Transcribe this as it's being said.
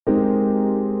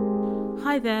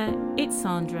Hi there, it's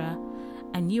Sandra,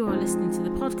 and you are listening to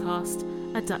the podcast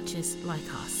A Duchess Like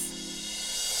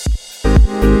Us.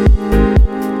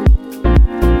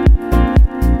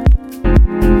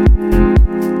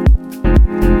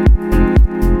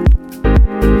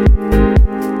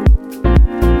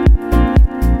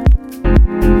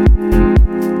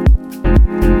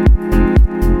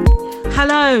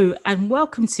 Hello, and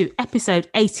welcome to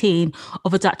episode 18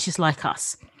 of A Duchess Like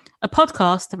Us, a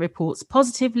podcast that reports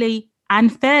positively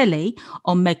and fairly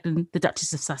on Meghan, the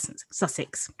Duchess of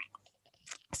Sussex.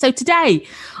 So today,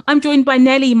 I'm joined by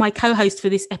Nellie, my co-host for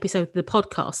this episode of the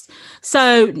podcast.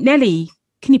 So Nellie,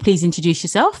 can you please introduce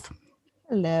yourself?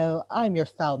 Hello, I'm your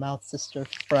foul-mouthed sister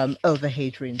from over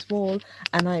Hadrian's Wall,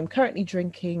 and I'm currently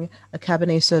drinking a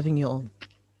Cabernet Sauvignon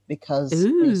because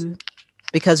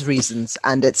reasons,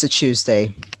 and it's a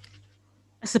Tuesday.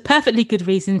 That's a perfectly good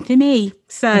reason for me.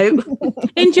 So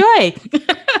enjoy.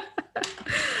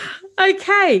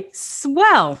 Okay,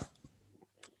 well,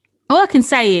 all I can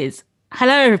say is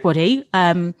hello, everybody.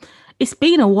 It's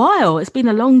been a while. It's been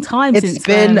a long time since. It's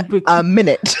been a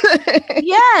minute.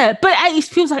 Yeah, but it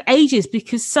feels like ages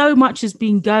because so much has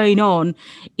been going on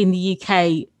in the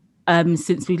UK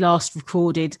since we last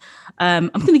recorded. I'm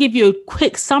going to give you a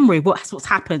quick summary of what's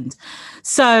happened.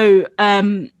 So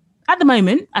at the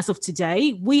moment, as of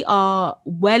today, we are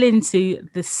well into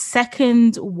the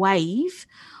second wave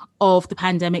of the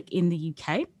pandemic in the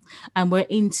UK, and we're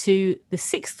into the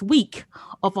 6th week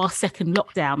of our second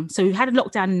lockdown. So we had a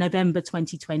lockdown in November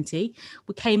 2020.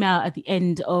 We came out at the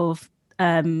end of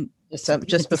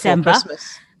just before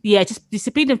Christmas. Yeah, just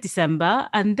the beginning of December.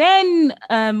 And then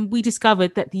we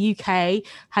discovered that the UK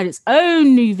had its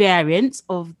own new variant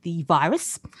of the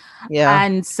virus. Yeah.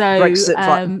 And so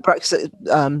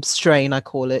Brexit strain, I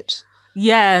call it.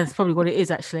 Yeah, that's probably what it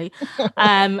is, actually.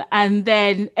 And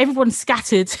then everyone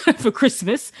scattered for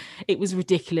Christmas. It was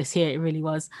ridiculous here. It really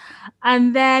was.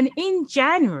 And then in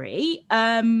January,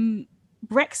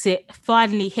 Brexit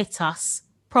finally hit us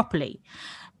properly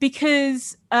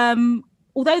because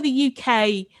although the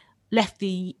UK left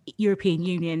the European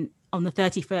Union on the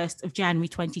 31st of January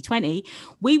 2020,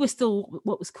 we were still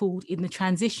what was called in the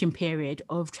transition period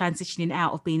of transitioning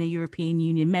out of being a European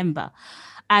Union member.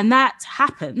 And that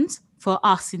happened for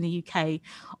us in the UK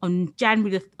on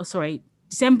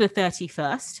December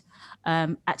 31st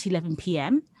at 11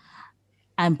 p.m.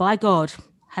 And by God,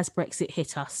 has Brexit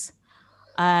hit us.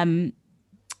 Because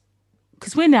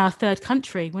we're now a third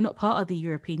country. We're not part of the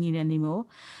European Union anymore.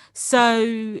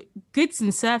 So goods,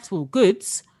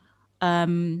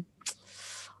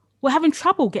 we're having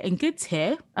trouble getting goods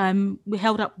here. We're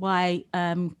held up by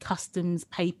customs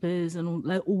papers and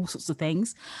all sorts of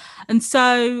things. And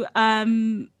so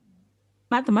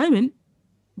at the moment,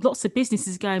 lots of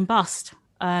businesses going bust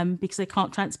because they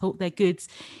can't transport their goods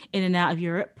in and out of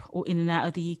Europe or in and out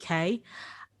of the UK.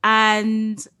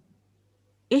 And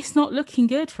it's not looking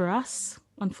good for us,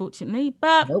 unfortunately.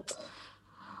 But Nope.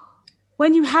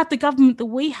 When you have the government that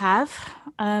we have,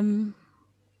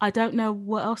 I don't know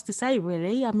what else to say,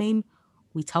 really. I mean,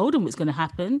 we told them what's going to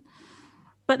happen,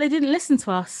 but they didn't listen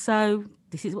to us. So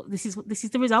this is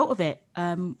the result of it.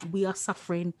 We are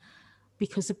suffering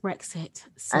because of Brexit.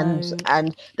 So...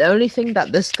 And the only thing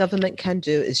that this government can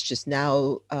do is just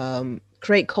now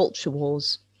create culture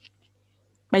wars.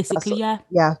 Basically, yeah.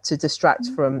 Yeah, to distract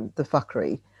from the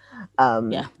fuckery.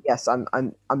 Yes, I'm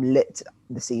lit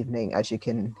this evening, as you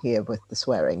can hear with the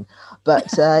swearing.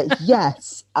 But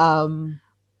yes,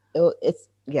 it's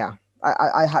yeah.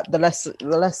 I had the less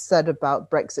said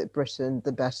about Brexit Britain,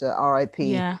 the better.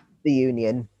 R.I.P. The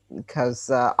Union,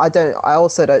 because I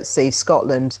also don't see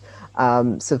Scotland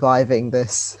surviving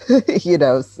this.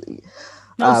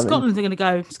 No, Scotland are going to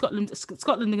go. Scotland are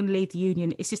going to leave the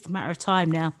Union. It's just a matter of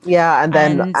time now. Yeah, and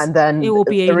then it will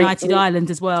be a united Ireland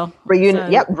as well.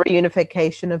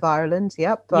 Reunification of Ireland.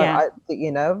 Yep, but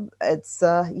it's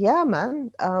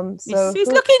man. So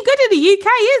it's looking good in the UK,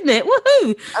 isn't it?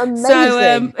 Woohoo!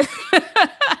 Amazing.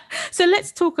 So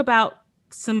let's talk about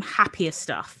some happier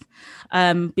stuff.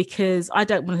 Because I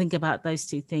don't want to think about those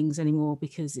two things anymore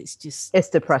because it's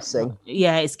depressing.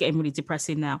 It's getting really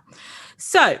depressing now.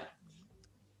 So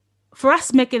for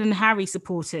us Meghan and Harry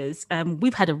supporters,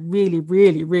 we've had a really,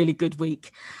 really, really good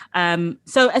week.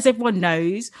 So as everyone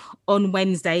knows, on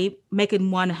Wednesday,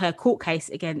 Meghan won her court case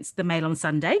against the Mail on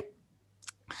Sunday.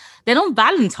 Then on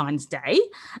Valentine's Day,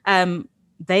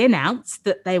 they announced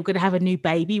that they were going to have a new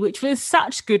baby, which was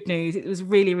such good news. It was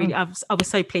really, really, I was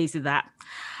so pleased with that.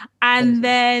 And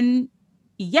then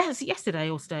yesterday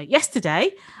we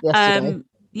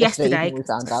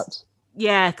found out.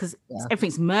 Yeah, because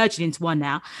everything's merging into one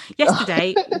now.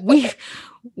 Yesterday,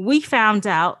 we found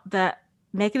out that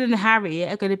Meghan and Harry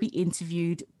are going to be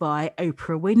interviewed by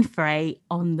Oprah Winfrey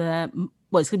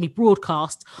it's going to be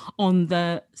broadcast on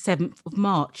the 7th of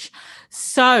March.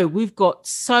 So we've got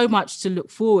so much to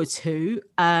look forward to,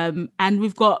 and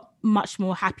we've got much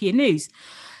more happier news.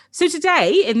 So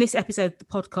today, in this episode of the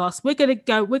podcast, we're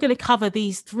going to cover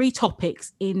these 3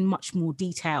 topics in much more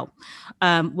detail,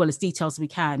 as detail as we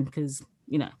can, because,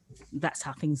 that's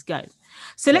how things go.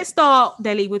 So let's start,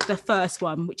 Nelly, with the first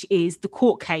one, which is the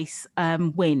court case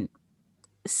win.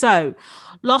 So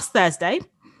last Thursday,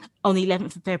 on the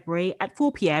 11th of February at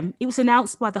 4 p.m, it was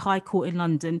announced by the High Court in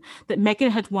London that Meghan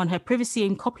had won her privacy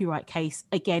and copyright case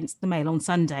against the Mail on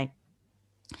Sunday.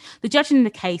 The judge in the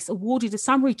case awarded a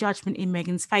summary judgment in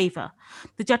Meghan's favour.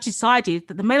 The judge decided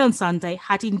that the Mail on Sunday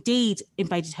had indeed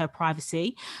invaded her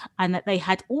privacy and that they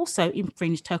had also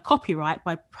infringed her copyright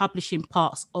by publishing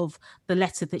parts of the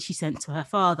letter that she sent to her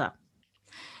father.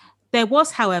 There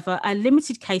was, however, a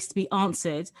limited case to be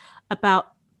answered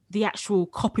about the actual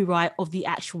copyright of the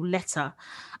actual letter.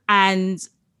 And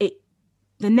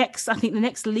the next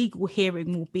legal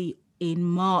hearing will be in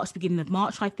March, beginning of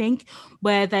March, I think,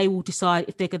 where they will decide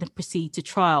if they're going to proceed to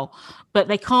trial. But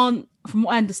they can't, from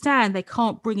what I understand, they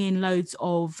can't bring in loads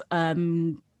of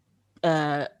new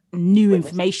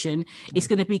information. It's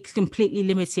going to be completely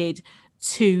limited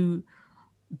to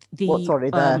the what's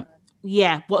already there.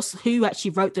 Who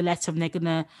actually wrote the letter, and they're going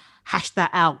to hash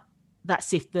that out.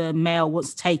 That's if the Mail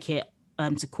wants to take it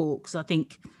to court, because I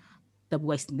think they're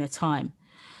wasting their time.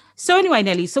 So anyway,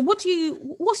 Nelly, so what's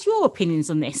your opinions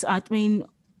on this? I mean,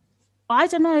 I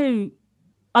don't know.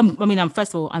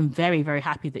 First of all, I'm very, very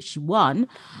happy that she won.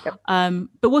 Yep.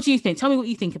 But what do you think? Tell me what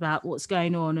you think about what's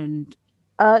going on. And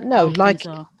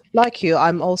like you,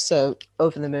 I'm also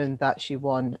over the moon that she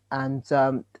won, and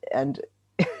that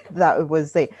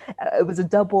was it was a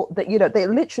double that they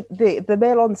literally the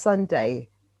Mail on Sunday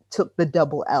took the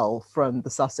double L from the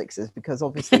Sussexes, because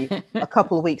obviously a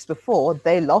couple of weeks before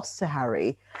they lost to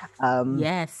Harry.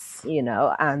 Yes.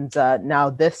 And now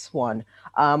this one.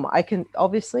 I can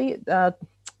obviously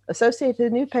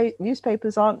Associated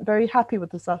newspapers aren't very happy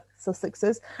with the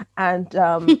Sussexes, and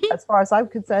as far as I'm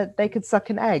concerned, they could suck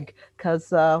an egg,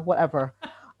 because whatever.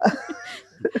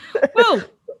 Well,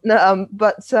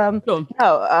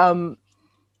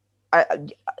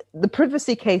 the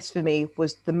privacy case for me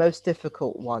was the most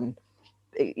difficult one,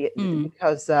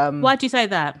 because why do you say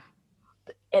that?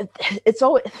 It's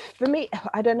always, for me,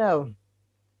 I don't know.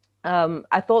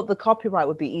 I thought the copyright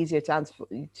would be easier to answer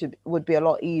would be a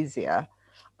lot easier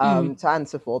to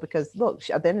answer for, because look,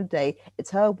 at the end of the day,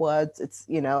 it's her words,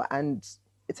 and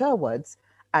it's her words,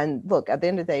 and look, at the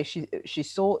end of the day, she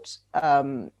sought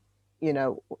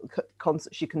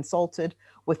she consulted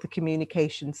with the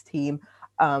communications team,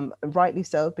 rightly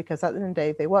so, because at the end of the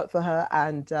day, they work for her,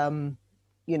 and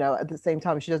at the same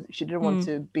time, she didn't want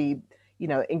to be,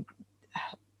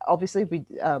 obviously we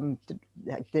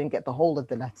didn't get the whole of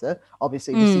the letter.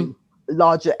 Obviously, we see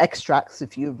larger extracts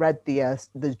if you read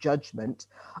the judgment.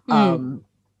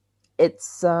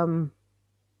 It's her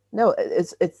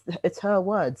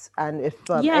words, and if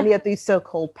any of these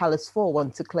so-called Palace 4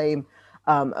 want to claim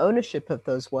ownership of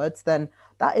those words, then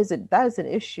that is an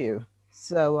issue.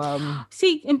 So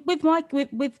see, with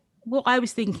what I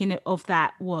was thinking of,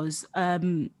 that was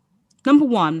number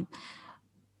one,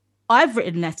 I've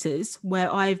written letters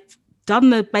where I've done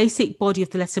the basic body of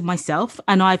the letter myself,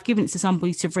 and I've given it to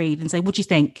somebody to read and say, what do you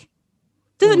think?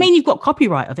 Doesn't mean you've got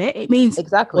copyright of it. It means,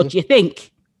 exactly, what do you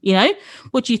think?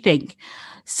 What do you think?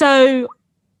 So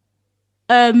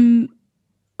I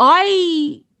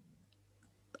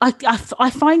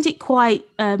find it quite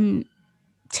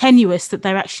tenuous that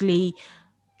they're actually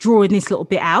drawing this little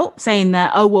bit out, saying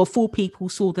that, 4 people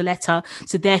saw the letter,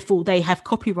 so therefore they have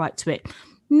copyright to it.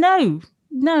 No,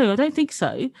 I don't think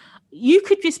so. You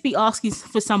could just be asking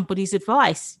for somebody's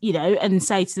advice, and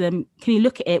say to them, can you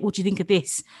look at it? What do you think of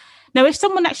this? Now, if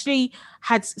someone actually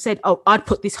had said, I'd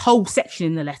put this whole section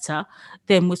in the letter,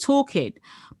 then we're talking.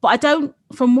 But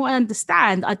from what I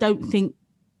understand, I don't think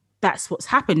that's what's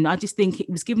happened. I just think it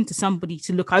was given to somebody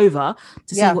to look over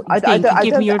to see what you think and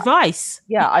give me your advice.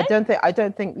 Yeah, I don't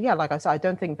think. Like I said, I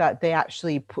don't think that they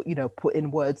actually put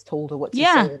in words, told her what to say,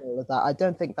 and all of that. I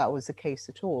don't think that was the case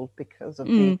at all, because of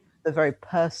the very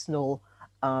personal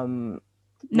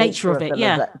nature of it.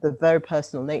 The very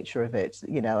personal nature of it.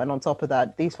 And on top of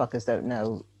that, these fuckers don't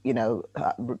know,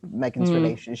 Meghan's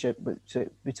relationship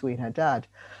between her dad.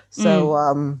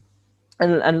 So.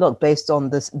 And look, based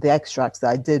on the extracts that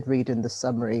I did read in the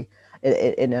summary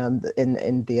in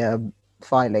the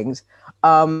filings,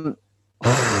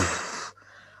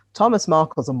 Thomas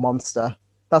Markle's a monster.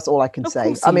 That's all I can Of say.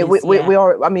 course I he mean, is, yeah. we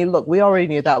are. I mean, look, we already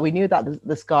knew that. We knew that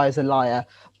this guy is a liar.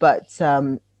 But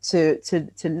to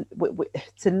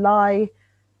lie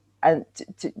and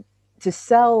to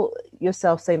sell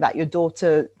yourself, saying that your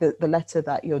daughter, the letter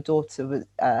that your daughter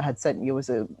had sent you was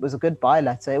a goodbye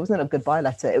letter. It wasn't a goodbye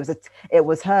letter. It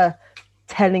was her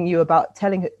telling you about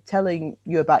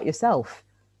yourself,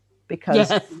 because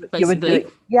Yeah, you were basically.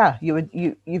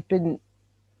 doing, you've been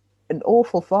an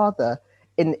awful father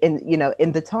in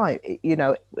the time,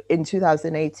 in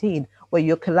 2018, where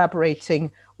you're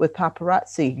collaborating with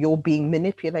paparazzi, you're being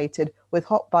manipulated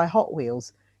by Hot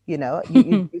Wheels.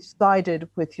 You sided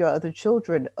with your other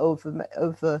children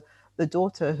over the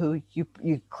daughter who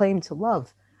you claim to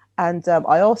love. And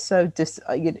I also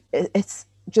it's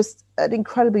just an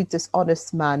incredibly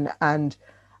dishonest man, and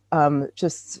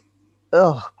just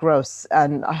gross.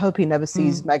 And I hope he never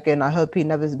sees Meghan. I hope he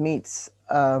never meets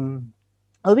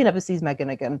I hope he never sees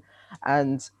Meghan again.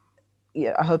 And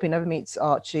yeah, I hope he never meets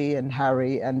Archie and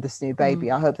Harry and this new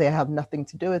baby. I hope they have nothing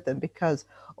to do with them, because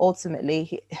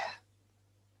ultimately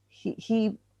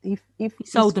he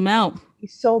Sold them out. he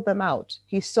sold them out.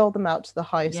 He sold them out to the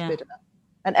highest Yeah. bidder.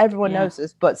 And everyone Yeah. knows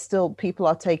this, but still people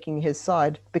are taking his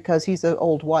side because he's an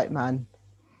old white man.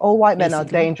 Old white men are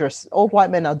Basically. dangerous. Old white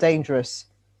men are dangerous.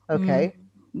 Okay.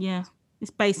 Yeah.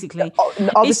 It's basically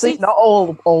Obviously, it's not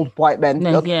all old white men.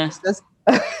 no, Okay, yeah.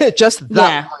 just that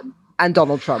Yeah. one, and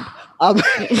Donald Trump.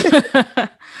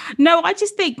 No, I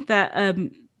just think that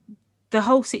the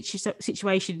whole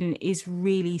situation is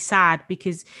really sad,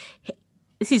 because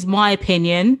this is my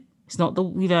opinion. It's not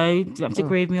you don't have to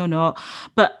agree with me or not,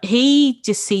 but he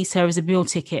just sees her as a meal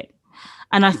ticket.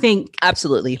 And I think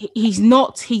Absolutely, he's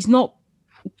not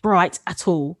bright at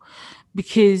all,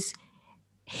 because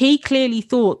he clearly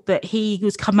thought that he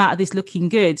was come out of this looking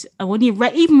good. And when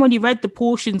when he read the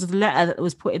portions of the letter that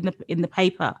was put in the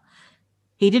paper,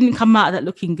 he didn't come out of that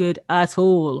looking good at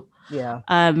all. yeah.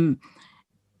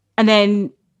 And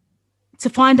then to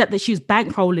find out that she was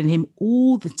bankrolling him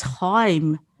all the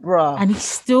time, Bruh. and he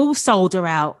still sold her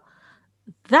out,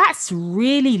 that's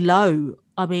really low.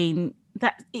 I mean,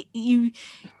 you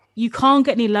can't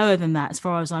get any lower than that, as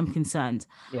far as I'm concerned.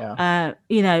 Yeah.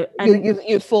 And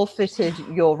you forfeited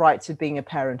your right to being a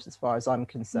parent, as far as I'm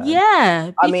concerned. Yeah,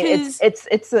 I mean, it's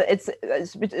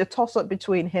a toss up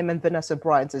between him and Vanessa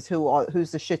Bryant as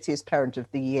who's the shittiest parent of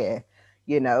the year.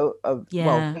 Well,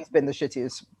 he's been the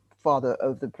shittiest father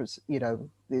of the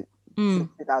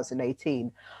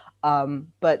 2018.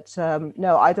 But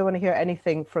no, I don't want to hear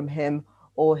anything from him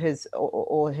or his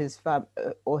fam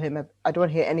or him. I don't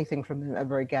want to hear anything from him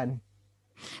ever again.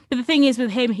 But the thing is,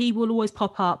 with him, he will always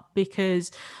pop up,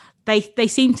 because they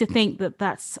seem to think that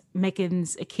that's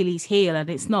Meghan's Achilles heel,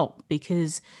 and it's not,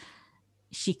 because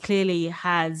she clearly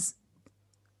has.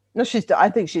 No, I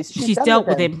think she's dealt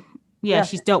with him. Yeah,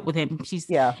 she's dealt with him.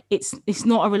 Yeah. It's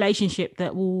not a relationship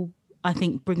that will, I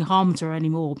think, bring harm to her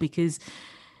anymore, because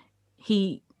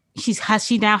she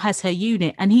now has her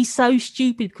unit, and he's so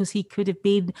stupid, because he could have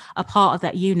been a part of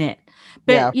that unit,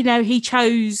 but he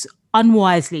chose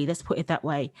unwisely, let's put it that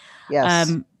way.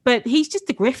 Yes. But he's just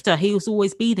a grifter. He's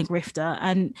always been a grifter,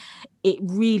 and it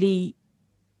really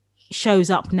shows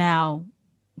up now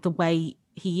the way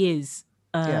he is.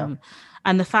 And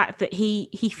the fact that he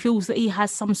feels that he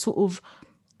has some sort of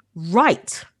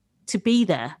right to be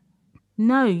there.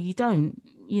 No, you don't.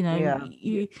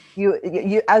 You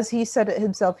as he said it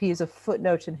himself, he is a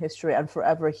footnote in history, and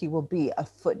forever he will be a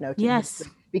footnote in history,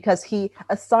 because he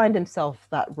assigned himself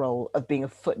that role of being a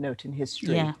footnote in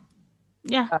history.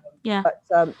 But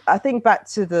I think back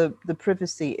to the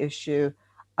privacy issue.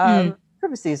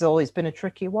 Privacy has always been a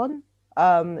tricky one.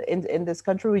 In this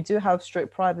country, we do have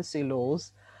strict privacy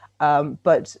laws,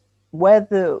 but where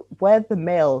the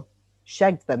Mail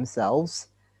shagged themselves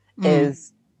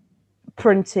is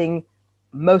printing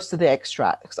most of the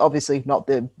extracts. Obviously, not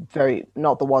the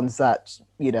ones that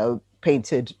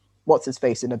painted what's his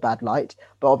face in a bad light,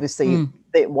 but obviously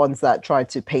the ones that tried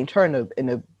to paint her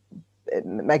in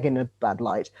Meghan in a bad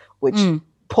light, which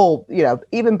pull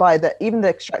even the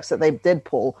extracts that they did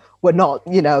pull were not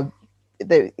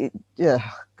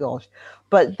gosh.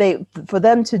 But for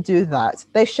them to do that,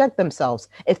 they shagged themselves.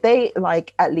 If they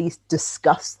at least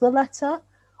discussed the letter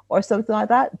or something like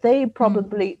that, they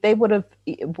would have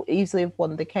easily have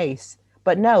won the case.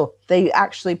 But no, they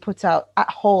actually put out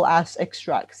whole ass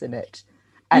extracts in it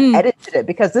and edited it,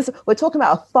 because we're talking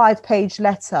about a 5-page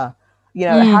letter.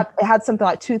 It had something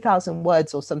like 2,000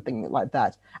 words or something like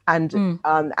that, and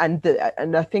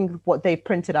I think what they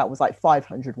printed out was like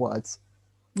 500 words,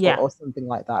 or something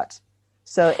like that.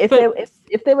 So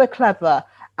if they were clever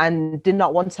and did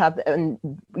not want to have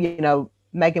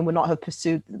Meghan would not have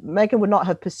pursued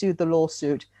the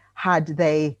lawsuit had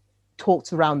they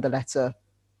talked around the letter,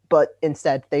 but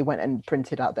instead they went and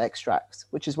printed out the extracts,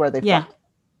 which is where they fucked.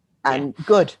 And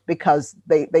good, because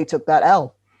they took that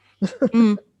L.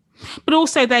 But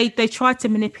also they tried to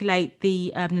manipulate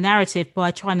the narrative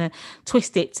by trying to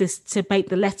twist it to make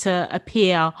the letter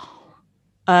appear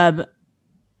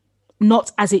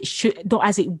not as it should, not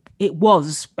as it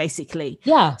was, basically.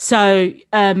 Yeah. So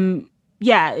it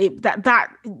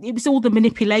was all the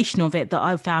manipulation of it that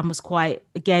I found was quite,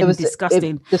 again,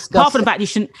 disgusting. Apart from the fact you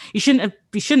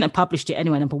shouldn't have published it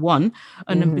anyway, number one,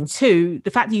 and number two, the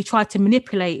fact that you tried to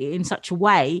manipulate it in such a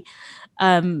way.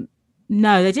 No,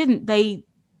 they didn't. They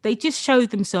just showed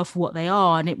themselves for what they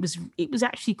are, and it was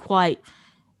actually quite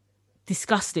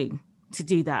disgusting to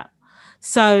do that.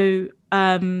 So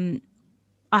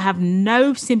I have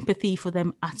no sympathy for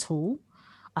them at all.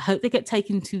 I hope they get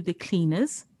taken to the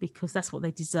cleaners, because that's what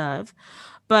they deserve.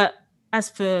 But as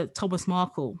for Thomas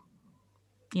Markle,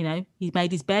 he's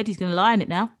made his bed, he's going to lie in it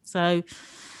now. So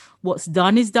what's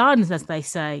done is done, as they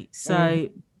say. So,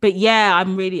 but yeah,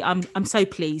 I'm so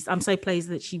pleased. I'm so pleased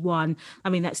that she won. I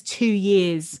mean, that's 2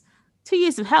 years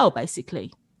of hell,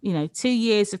 basically. 2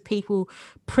 years of people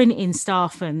printing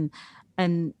stuff and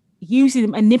using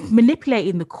them and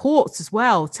manipulating the courts as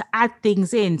well to add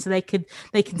things in so they can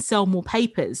sell more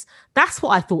papers. That's what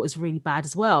I thought was really bad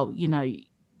as well.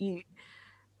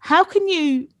 How can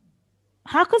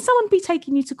someone be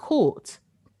taking you to court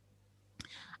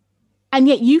and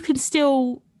yet you can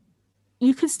still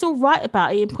write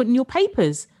about it and put in your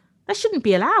papers? That shouldn't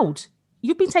be allowed.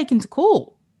 You've been taken to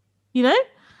court.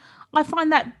 I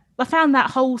found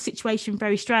that whole situation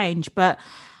very strange, but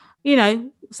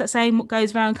it's that saying, what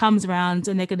goes around comes around,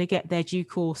 and they're going to get their due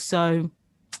course. So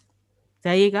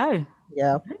there you go.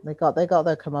 Yeah, they got their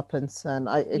comeuppance, and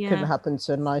it couldn't happen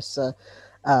to a nicer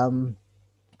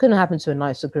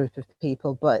group of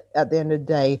people. But at the end of the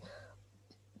day,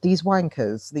 these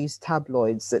wankers, these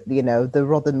tabloids, that the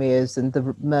Rothermeres and the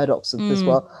Murdochs of this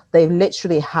world, they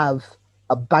literally have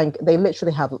a bank. They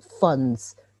literally have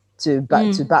funds to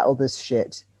battle this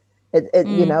shit.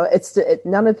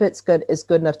 None of it's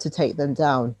good enough to take them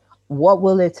down. What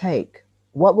will it take?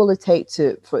 What will it take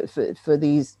for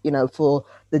these, for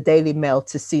the Daily Mail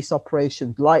to cease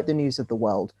operations like the News of the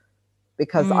World?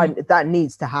 Because that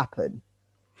needs to happen.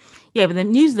 Yeah, but the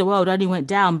News of the World only went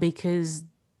down because,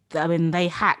 they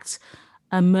hacked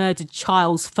a murdered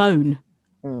child's phone.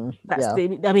 You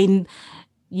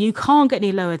can't get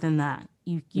any lower than that.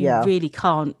 You really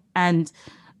can't. And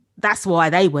that's why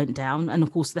they went down. And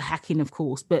of course, the hacking, of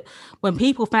course. But when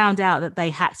people found out that they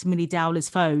hacked Millie Dowler's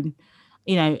phone,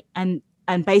 and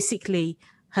basically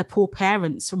her poor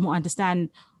parents, from what I understand,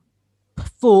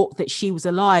 thought that she was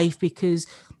alive because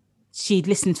she'd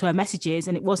listened to her messages,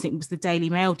 and it was the Daily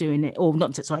Mail doing it, or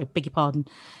not, sorry, beg your pardon.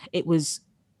 It was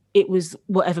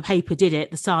whatever paper did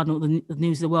it, the Sun or the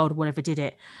News of the World or whatever did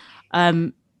it.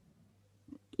 That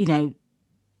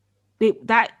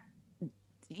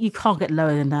you can't get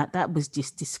lower than that. That was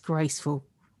just disgraceful,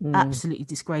 absolutely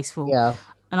disgraceful. Yeah,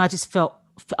 and I felt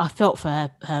for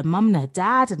her mum and her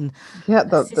dad and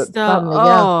the sister. family,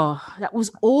 that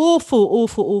was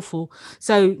awful.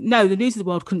 So no, the News of the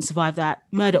World couldn't survive that.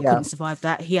 Murdoch couldn't survive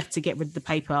that. He had to get rid of the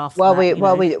paper after. We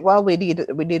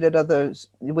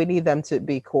need them to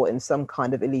be caught in some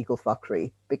kind of illegal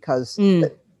fuckery, because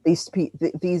these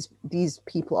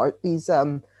people are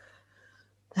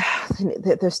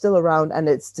they're still around, and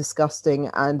it's disgusting,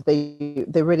 and they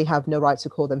really have no right to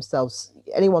call themselves,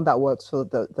 anyone that works for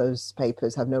those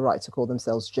papers have no right to call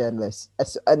themselves journalists,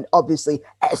 and obviously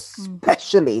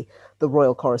especially the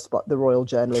royal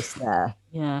journalists there.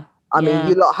 I mean,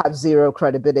 you lot have zero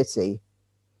credibility,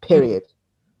 period.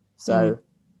 So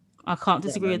I can't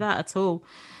disagree with that at all.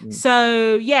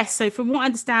 So so from what I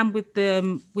understand with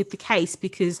the case,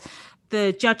 because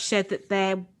the judge said that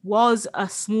there was a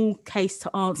small case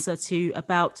to answer to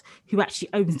about who actually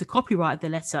owns the copyright of the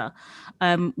letter.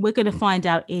 We're going to find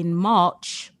out in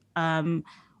March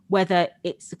whether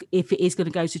if it is going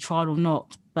to go to trial or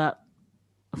not. But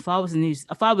if I was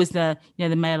the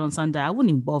Mail on Sunday, I wouldn't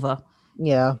even bother.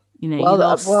 Yeah.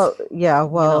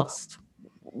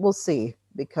 We'll see,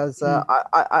 because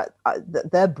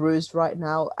they're bruised right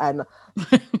now, and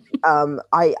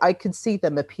I can see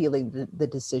them appealing the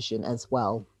decision as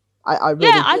well. I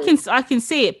can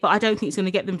see it, but I don't think it's going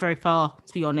to get them very far,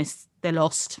 to be honest. They're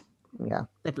lost. Yeah,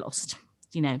 they've lost.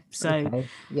 So okay.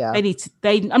 Yeah, they need to.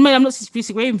 I'm not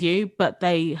disagreeing with you, but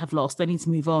they have lost. They need to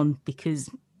move on, because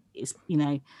it's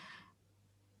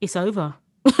it's over.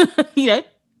 It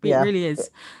really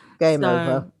is. Game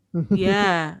over.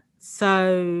 Yeah.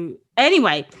 So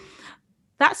anyway,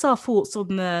 that's our thoughts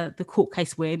on the court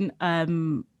case win.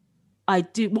 One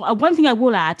thing I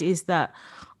will add is that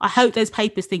I hope those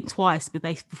papers think twice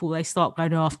before they start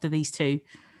going after these two,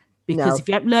 because if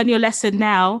you haven't learned your lesson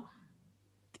now,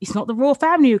 it's not the royal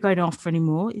family you're going after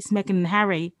anymore. It's Meghan and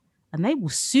Harry, and they will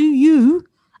sue you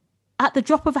at the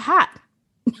drop of a hat.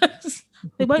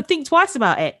 They won't think twice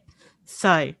about it.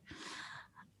 So,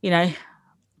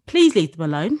 please leave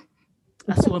them alone.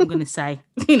 That's all I'm going to say.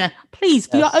 Please,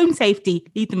 for your own safety,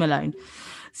 leave them alone.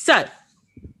 So,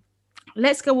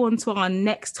 let's go on to our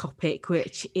next topic,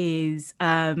 which is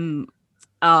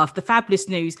the fabulous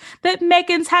news that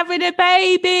Meghan's having a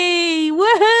baby.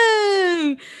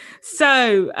 Woohoo!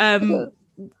 So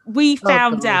we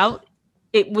found out,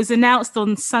 it was announced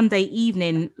on Sunday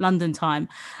evening, London time,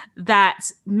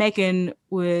 that Meghan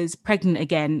was pregnant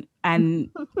again. And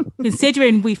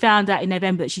considering we found out in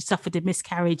November that she suffered a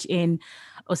miscarriage in,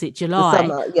 was it July?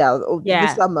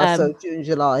 The summer, so June,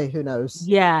 July, who knows?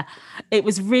 Yeah, it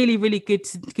was really, really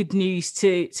good news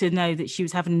to know that she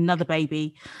was having another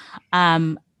baby.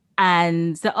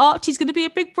 And that Archie's going to be a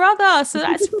big brother. So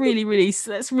that's that's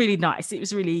really nice. It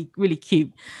was really, really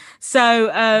cute. So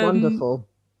wonderful.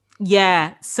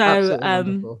 Yeah.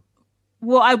 So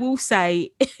what I will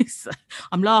say is,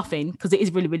 I'm laughing because it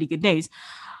is really, really good news.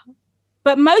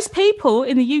 But most people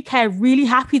in the UK are really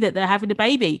happy that they're having a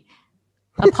baby,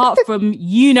 apart from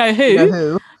who,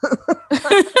 who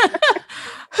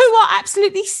are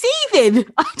absolutely seething.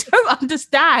 I don't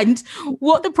understand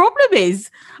what the problem is.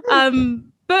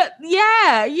 But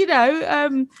yeah,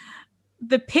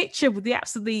 the picture with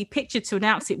the picture to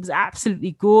announce it was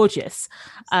absolutely gorgeous.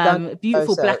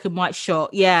 Beautiful black and white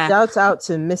shot. Yeah. Shout out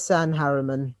to Miss Anne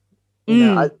Harriman.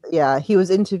 He was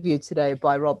interviewed today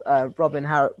by Robin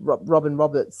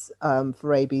Roberts for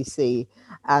ABC,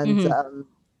 and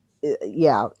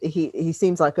he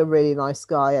seems like a really nice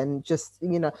guy, and just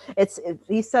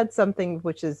he said something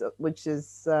which is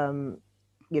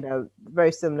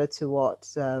very similar to what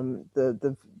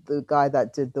the guy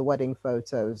that did the wedding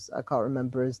photos, I can't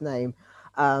remember his name,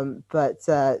 but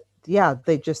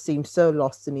they just seem so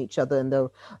lost in each other, and they're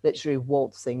literally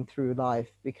waltzing through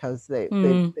life because they're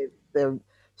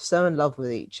so in love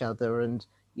with each other, and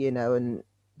and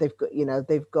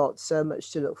they've got so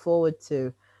much to look forward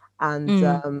to. And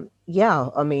I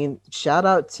mean, shout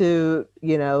out to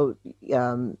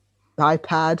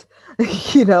iPad,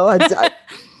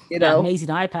 amazing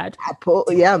iPad, Apple,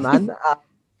 man.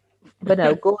 But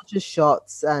no, gorgeous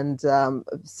shots, and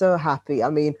so happy. I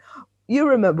mean, you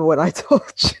remember when I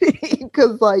told you,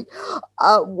 because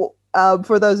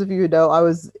for those of you who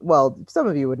know, some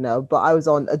of you would know, but I was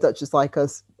on a Duchess Like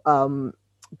Us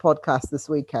podcast this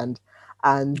weekend.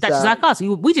 And Duchess Like Us,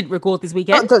 we didn't record this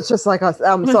weekend. Not Duchess Like Us.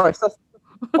 Sorry.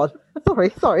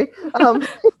 Sorry.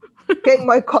 Getting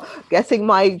my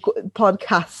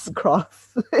podcasts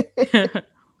crossed.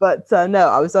 But no,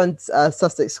 I was on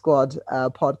Sussex Squad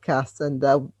podcast, and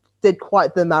did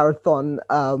quite the marathon.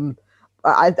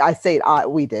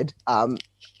 We did.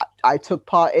 I took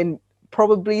part in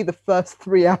probably the first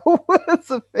 3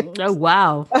 hours of it. Oh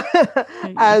wow!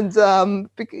 And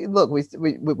look, we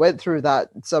went through that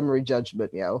summary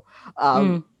judgment,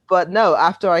 But no,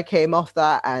 after I came off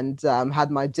that and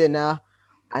had my dinner,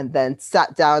 and then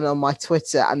sat down on my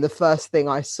Twitter, and the first thing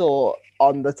I saw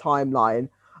on the timeline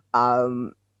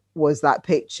was that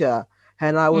picture,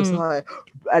 and I was like,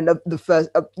 and the first,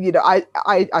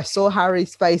 I saw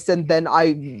Harry's face, and then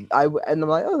I'm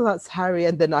like, oh, that's Harry,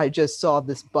 and then I just saw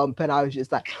this bump, and I was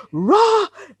just like, rah,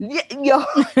 yo,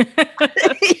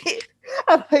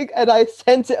 and I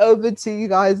sent it over to you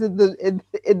guys in the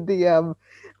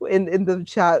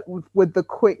chat with the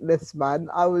quickness, man.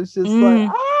 I was just like,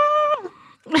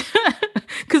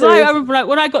 because I remember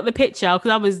when I got the picture,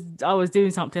 because I was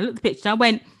doing something, I looked at the picture, and I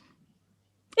went,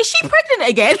 is she pregnant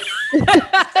again?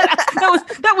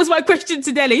 that was my question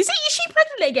to Nelly. Is she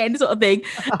pregnant again? Sort of thing.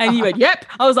 And you went, yep.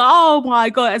 I was like, oh my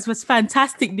God, that was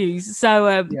fantastic news.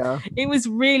 So it was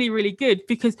really, really good,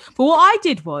 because but what I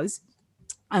did was,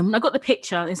 I got the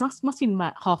picture, it must have been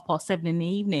about 7:30 in the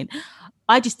evening.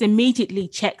 I just immediately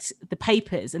checked the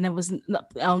papers, and I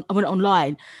went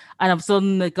online, and I was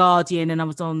on The Guardian, and I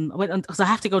went on, because I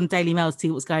have to go on Daily Mail to see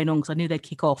what's going on, because I knew they'd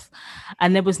kick off.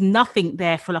 And there was nothing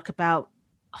there for about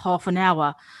half an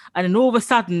hour, and then all of a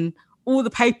sudden all the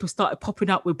papers started popping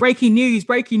up with breaking news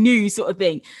sort of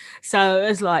thing. So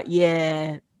it's like,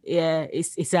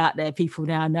 it's out there, people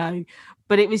now know.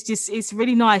 But it's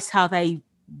really nice how they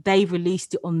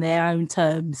released it on their own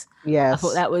terms. Yes, I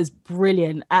thought that was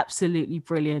brilliant, absolutely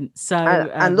brilliant. So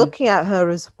and looking at her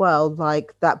as well,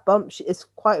 like that bump, it's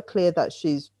quite clear that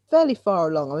she's fairly far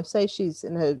along. I would say she's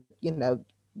in her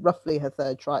roughly her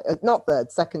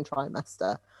second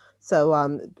trimester.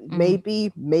 So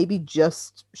maybe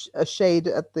just a shade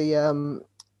at the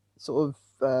sort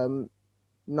of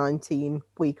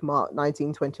 19-week mark,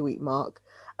 19-20 week mark,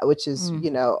 which is,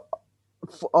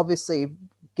 obviously,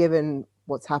 given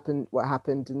what happened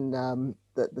in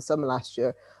the summer last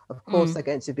year, of course they're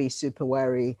going to be super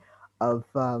wary of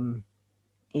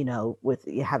with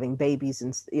having babies,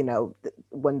 and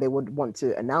when they would want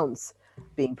to announce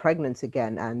being pregnant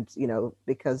again. And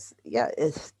because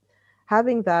it's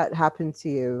having that happen to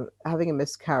you, having a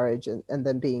miscarriage, and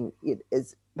then being it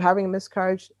is having a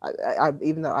miscarriage. I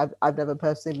even though I've never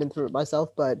personally been through it myself,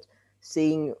 but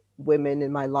seeing women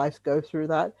in my life go through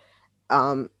that,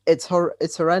 it's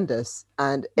horrendous,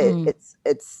 and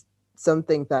it's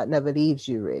something that never leaves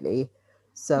you, really.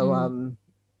 So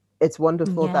it's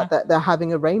wonderful that they're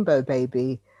having a rainbow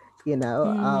baby,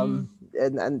 and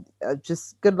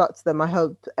just good luck to them. I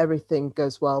hope everything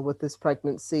goes well with this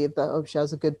pregnancy. I hope she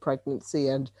has a good pregnancy,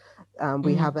 and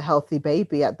we have a healthy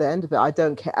baby at the end of it. I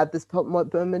don't care at this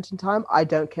moment in time. I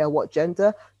don't care what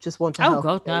gender. Just want a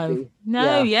healthy baby.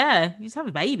 No, you just have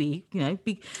a baby.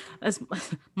 As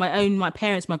my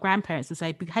parents, my grandparents would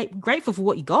say, be grateful for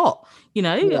what you got.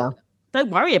 Don't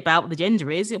worry about what the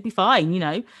gender is. It'll be fine.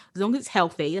 As long as it's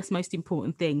healthy, that's the most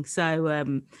important thing.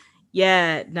 So,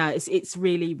 it's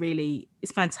really, really,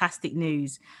 it's fantastic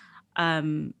news.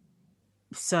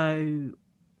 So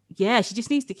she just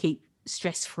needs to keep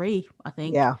stress free, I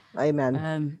think. Yeah,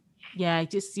 amen.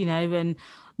 Just and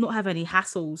not have any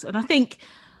hassles. And I think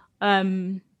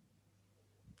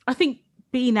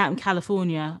being out in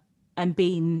California and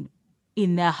being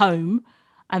in their home,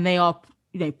 and they are,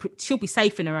 she'll be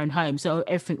safe in her own home, so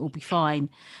everything will be fine.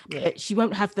 Yeah. But she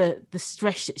won't have the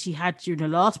stress that she had during her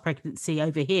last pregnancy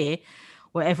over here,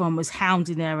 where everyone was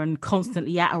hounding her and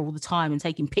constantly at her all the time and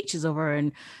taking pictures of her,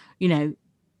 and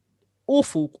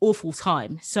awful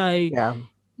time. So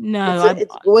no,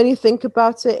 when you think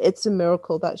about it, it's a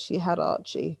miracle that she had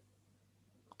Archie,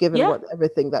 given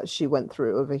everything that she went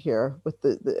through over here with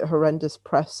the horrendous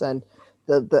press and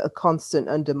the constant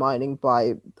undermining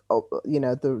by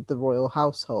the royal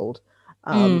household.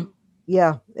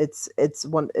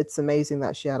 It's amazing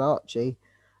that she had Archie.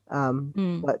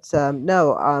 But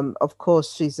no, of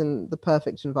course she's in the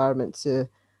perfect environment to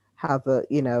have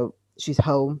she's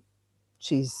home.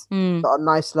 She's got a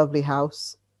nice, lovely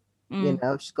house.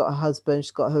 She's got a husband.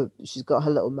 She's got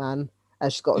her little man,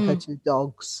 and she's got her 2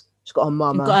 dogs. She's got her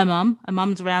mama. Got her mum. Her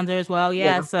mum's around her as well.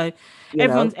 So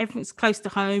everything's close to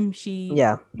home. She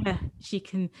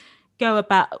can go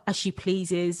about as she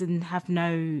pleases and have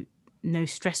no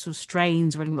stressful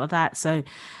strains or anything like that. So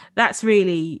that's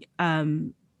really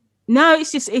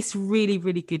it's really,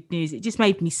 really good news. It just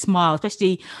made me smile,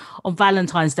 especially on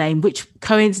Valentine's Day, which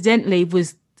coincidentally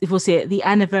was the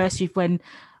anniversary of when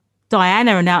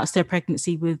Diana announced her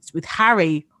pregnancy with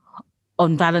Harry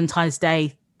on Valentine's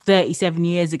Day 37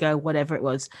 years ago, whatever it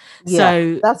was.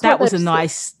 So that was a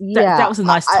nice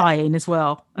tie-in as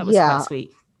well. That was quite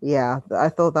sweet. Yeah, I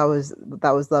thought that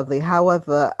was lovely.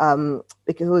 However,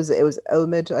 because it was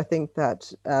Omid, I think,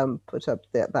 that put up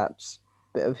that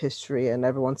bit of history, and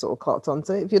everyone sort of clocked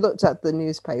onto it. If you looked at the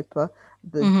newspaper,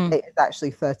 the date is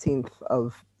actually 13th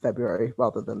of February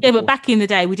rather than but back in the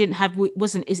day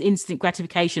wasn't as instant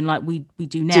gratification like we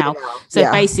do now.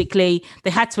 So basically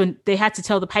they had to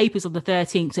tell the papers on the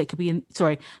 13th, so it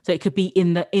could be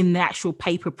in the actual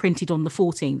paper printed on the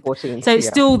 14th. So it's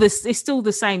still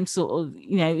the same sort of,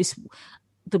 it's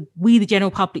the general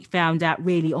public found out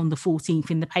really on the 14th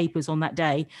in the papers on that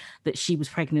day that she was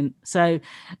pregnant. So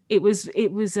it was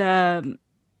I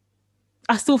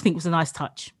still think it was a nice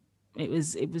touch. It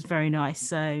was very nice.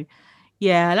 So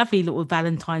a lovely little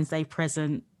Valentine's Day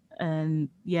present. And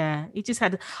I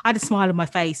had a smile on my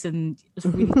face, and was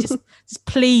really just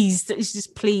pleased. It's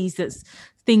just pleased that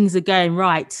things are going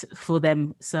right for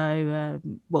them. So,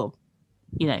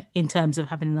 in terms of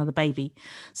having another baby.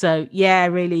 So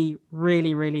really,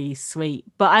 really, really sweet.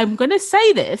 But I'm going to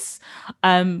say this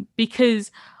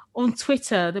because on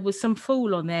Twitter, there was some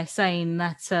fool on there saying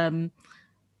that,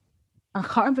 I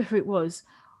can't remember who it was,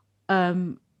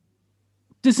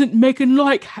 doesn't Meghan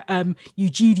like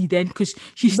Eugenie then because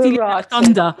she's stealing her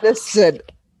thunder? Listen,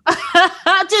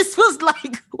 I just was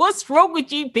like, what's wrong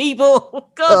with you people?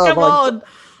 God, come on. God.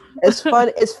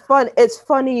 It's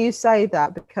funny you say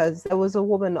that, because there was a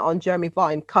woman on Jeremy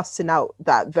Vine cussing out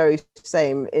that very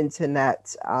same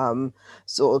internet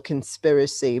sort of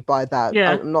conspiracy by that.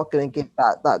 I'm not going to give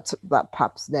that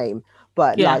pap's name,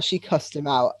 but she cussed him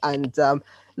out. And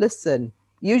listen,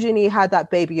 Eugenie had that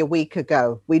baby a week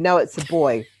ago. We know it's a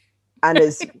boy. and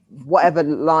is whatever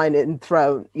line in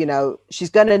thrown, you know, she's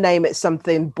going to name it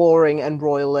something boring and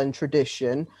royal and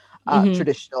traditional.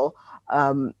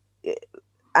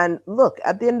 And look,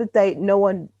 at the end of the day, no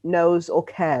one knows or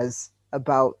cares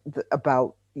about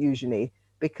Eugenie,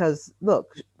 because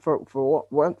look,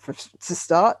 to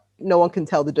start, no one can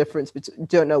tell the difference between,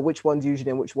 don't know which one's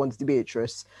Eugenie and which one's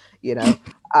Beatrice, you know.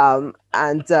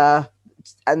 And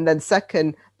then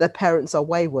second, her parents are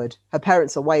wayward,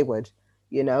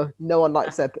 you know. No one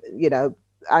likes her, you know.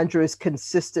 Andrew is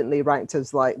consistently ranked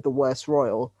as like the worst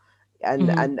royal,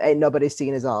 and ain't nobody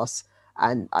seen his ass.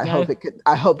 And I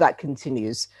hope that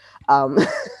continues.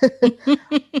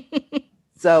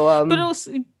 So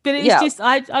but it's just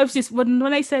I was just when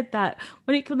they said that,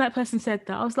 when that person said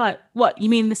that, I was like, what, you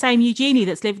mean the same Eugenie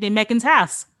that's living in Meghan's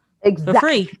house exactly for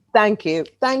free? Thank you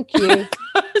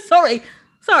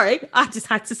sorry, I just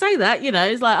had to say that, you know.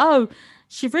 It's like, oh,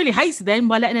 she really hates it then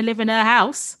by letting her live in her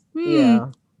house.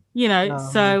 You know.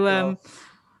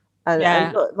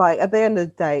 And look, like at the end of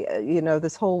the day, you know,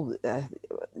 this whole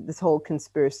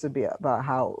conspiracy about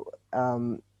how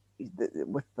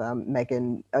with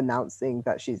Meghan announcing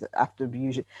that she's after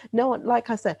Eugenie. No one, like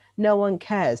I said, no one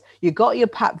cares. You got your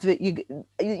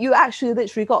you actually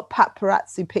literally got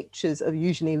paparazzi pictures of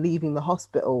Eugenie leaving the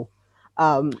hospital.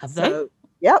 Have they?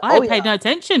 Yeah, I paid no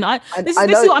attention. This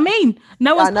is what I mean.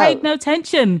 No one's paid no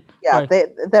attention. Yeah,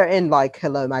 they're in like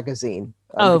Hello magazine.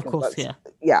 Of course,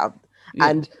 yeah.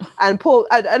 And Paul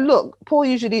and look, Paul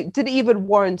usually didn't even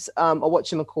warrant a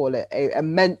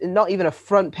whatchamacallit, not even a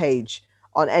front page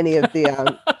on any of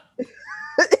the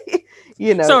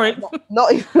you know, sorry,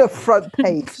 not even a front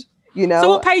page, you know. So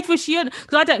what page was she on?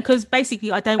 Because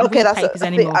basically I don't read papers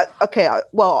anymore.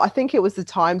 Well, I think it was the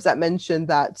Times that mentioned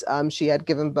that she had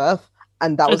given birth,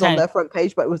 and that was on their front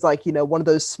page, but it was like, you know, one of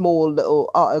those small little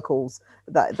articles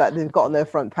that they've got on their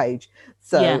front page.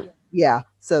 So yeah,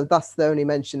 so that's the only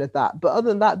mention of that. But other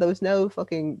than that, there was no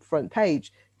fucking front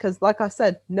page, because like I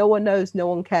said, no one knows, no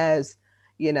one cares,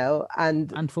 you know.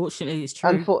 And unfortunately, it's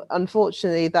true.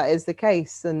 Unfortunately, that is the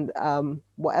case. And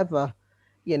whatever,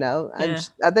 you know.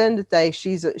 And at the end of the day,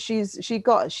 she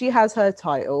has her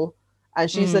title,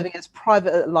 and she's living as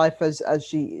private a life as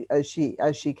she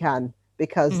can,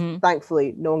 because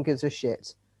thankfully no one gives a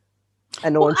shit,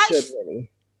 and no one should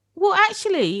really. Well,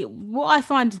 actually, what I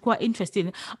find quite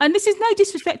interesting, and this is no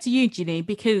disrespect to Eugenie,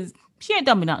 because she ain't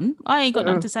done me nothing. I ain't got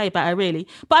nothing to say about her, really.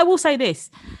 But I will say this.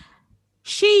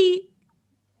 She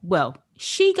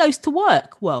goes to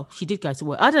work. Well, she did go to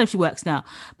work. I don't know if she works now.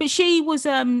 But she was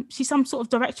she's some sort of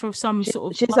director of some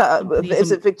sort of... She's at,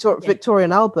 is it Victoria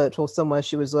and Albert or somewhere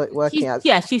she was working at?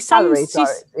 Yeah, she's some gallery.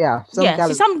 Gallery.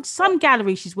 She's some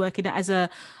gallery she's working at as a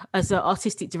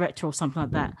artistic director or something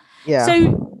like that. Yeah.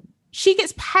 So she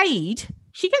gets paid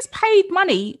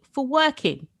money for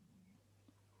working.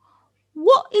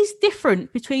 What is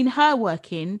different between her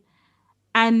working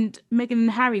and Meghan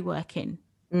and Harry working?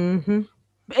 Mm-hmm.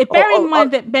 Bear in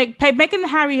mind that Meghan and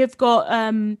Harry have got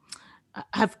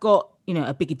you know,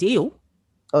 a bigger deal.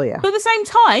 Oh yeah. But at the same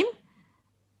time,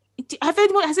 has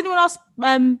anyone asked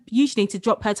Eugenie to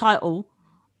drop her title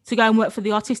to go and work for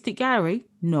the artistic gallery?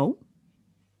 No.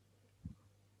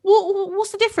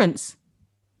 What's the difference?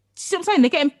 See what I'm saying? They're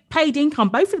getting paid income.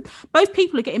 Both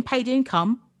people are getting paid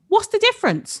income. What's the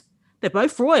difference? They're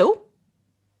both royal.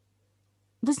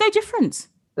 There's no difference.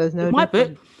 There's no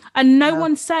difference. And no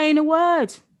one's saying a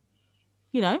word.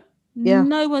 You know? Yeah.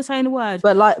 No one's saying a word.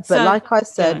 But like I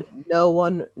said, no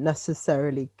one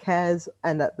necessarily cares,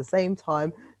 and at the same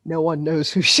time, no one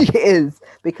knows who she is,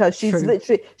 because she's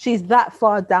she's that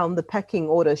far down the pecking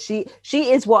order. She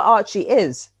is what Archie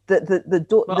is. She's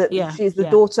the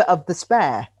daughter of the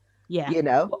spare. Yeah. You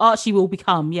know? Well, Archie will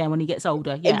become, when he gets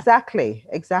older. Yeah.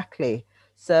 Exactly.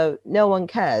 So no one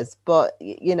cares, but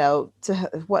you know, to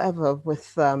whatever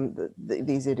with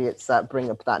these idiots that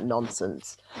bring up that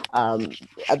nonsense.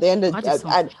 At the end of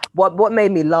and what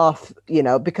made me laugh, you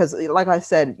know, because like I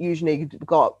said, usually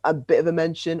got a bit of a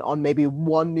mention on maybe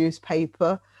one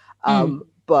newspaper,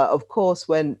 but of course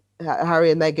when Harry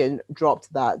and Meghan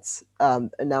dropped that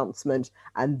announcement,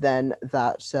 and then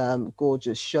that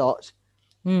gorgeous shot,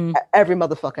 every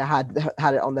motherfucker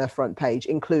had it on their front page,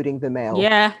 including the Mail.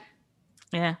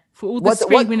 Yeah, for all the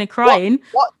screaming and crying.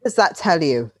 What does that tell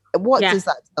you? Does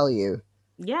that tell you?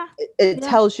 Yeah. It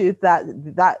tells you that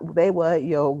they were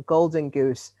your golden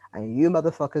goose, and you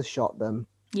motherfuckers shot them.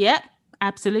 Yeah,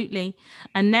 absolutely.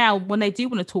 And now when they do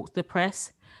want to talk to the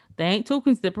press, they ain't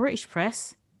talking to the British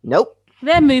press. Nope.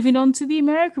 They're moving on to the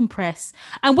American press.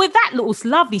 And with that little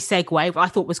lovely segue, I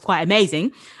thought was quite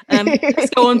amazing, let's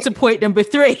go on to point number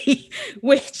 3,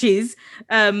 which is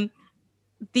the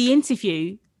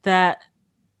interview that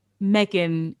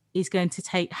Meghan is going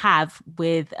to have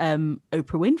with Oprah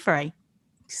Winfrey.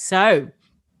 So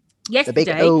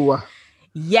yesterday,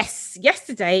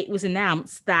 yesterday it was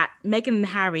announced that Meghan and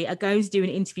Harry are going to do an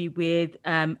interview with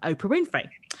Oprah Winfrey.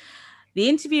 The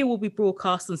interview will be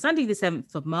broadcast on Sunday, the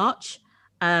 7th of March,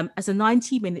 as a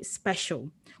 90-minute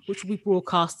special, which will be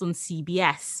broadcast on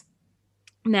CBS.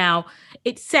 Now,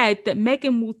 it's said that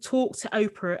Meghan will talk to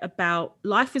Oprah about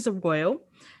life as a royal,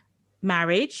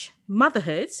 marriage,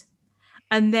 motherhood,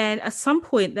 and then at some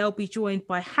point they'll be joined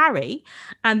by Harry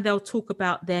and they'll talk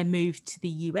about their move to the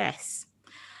US.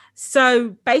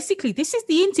 So basically, this is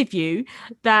the interview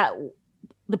that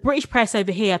the British press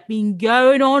over here have been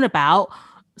going on about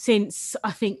since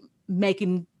I think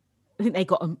Meghan, I think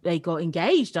they got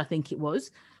engaged, I think it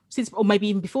was. Since, or maybe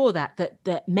even before that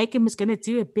Meghan was going to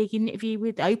do a big interview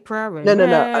with Oprah. And, no.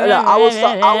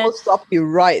 I will stop you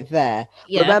right there.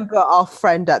 Yeah. Remember our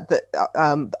friend at the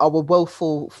our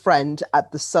willful friend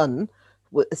at the Sun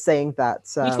saying that.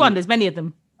 Which one? There's many of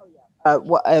them.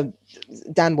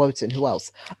 Dan Wotan. Who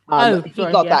else?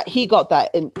 He got that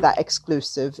in that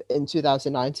exclusive in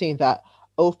 2019 that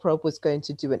Oprah was going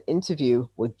to do an interview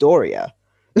with Doria.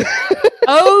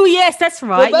 Oh yes, that's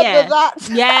right. Remember that?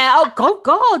 Yeah. Oh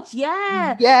God.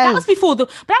 Yeah. Yeah. That was before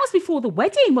the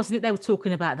wedding, wasn't it? They were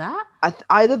talking about that.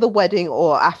 Either the wedding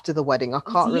or after the wedding. I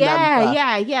can't remember.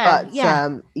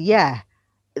 Yeah.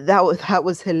 That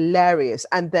was hilarious.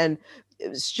 And then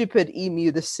stupid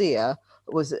Emu the Seer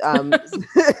was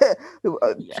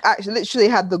actually literally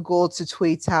had the gall to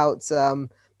tweet out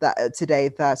that today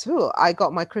that I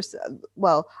got my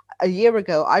a year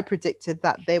ago, I predicted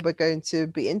that they were going to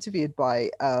be interviewed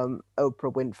by Oprah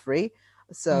Winfrey.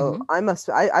 So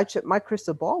I checked, my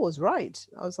crystal ball was right.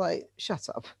 I was like, shut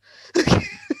up.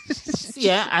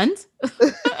 Yeah,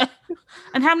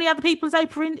 and how many other people has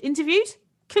Oprah interviewed?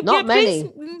 Not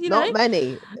many. Not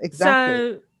many. Exactly.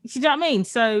 So, you know what I mean?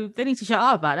 So they need to shut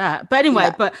up about that. But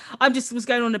anyway, but I just was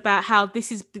going on about how this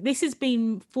has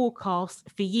been forecast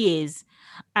for years,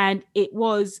 and it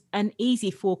was an easy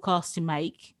forecast to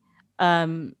make.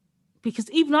 Because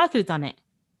even I could have done it,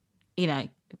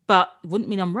 but it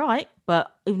wouldn't mean I'm right,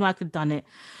 but even I could have done it.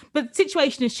 But the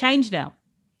situation has changed now,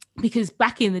 because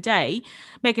back in the day,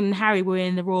 Meghan and Harry were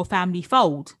in the royal family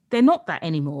fold. They're not that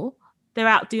anymore. They're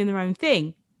out doing their own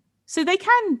thing. So they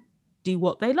can do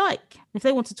what they like. If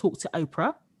they want to talk to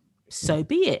Oprah, so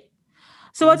be it.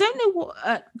 So I don't know what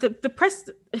the press,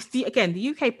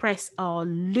 the UK press are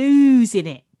losing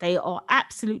it. They are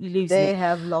absolutely losing it. They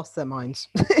have lost their minds.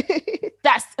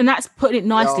 That's putting it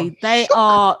nicely.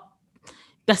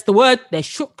 That's the word. They're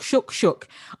shook.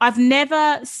 I've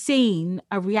never seen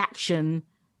a reaction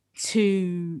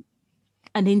to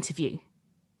an interview.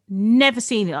 Never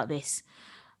seen it like this.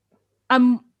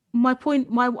 My point,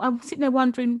 I'm sitting there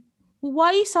wondering, well, why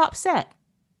are you so upset?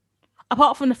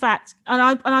 Apart from the fact,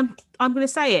 and I'm going to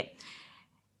say it,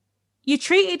 you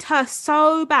treated her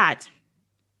so bad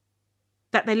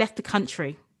that they left the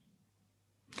country.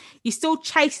 You're still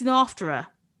chasing after her,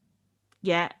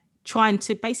 trying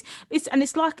to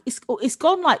it's like it's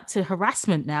gone like to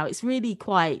harassment now. It's really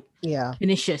quite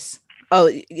pernicious.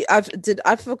 Oh,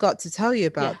 I forgot to tell you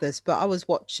about this, but I was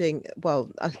watching.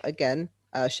 Well, again,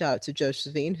 shout out to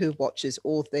Josephine, who watches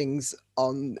all things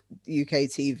on UK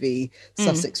TV,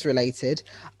 Sussex related.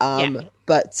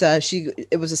 But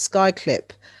it was a Sky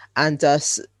clip, and a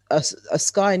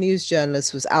Sky News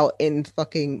journalist was out in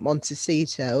fucking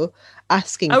Montecito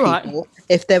asking people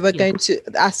if they were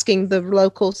asking the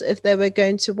locals if they were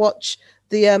going to watch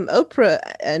the Oprah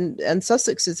and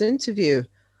Sussex's interview.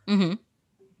 Mm-hmm.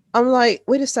 I'm like,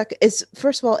 wait a second.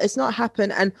 First of all, it's not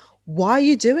happened. And why are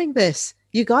you doing this?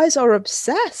 You guys are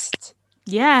obsessed.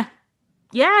 Yeah.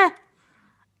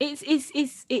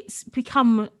 It's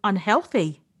become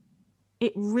unhealthy.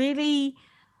 It really,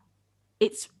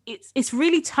 it's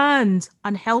really turned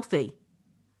unhealthy.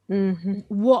 Mm-hmm.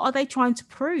 What are they trying to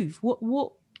prove?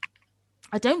 What?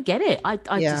 I don't get it. I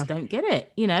just don't get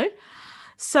it.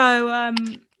 So,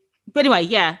 but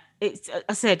anyway, it's.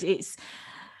 I said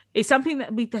it's something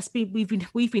that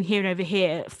we've been hearing over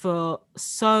here for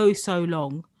so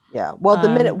long. Yeah. Well, the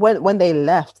minute when they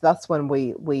left, that's when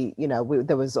we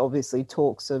there was obviously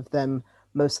talks of them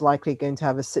most likely going to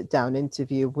have a sit-down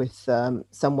interview with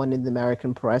someone in the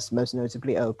American press, most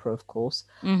notably Oprah, of course,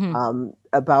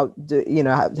 about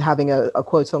having a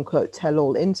quote-unquote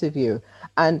tell-all interview.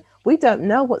 And we don't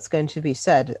know what's going to be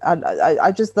said.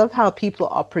 I just love how people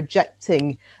are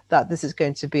projecting that this is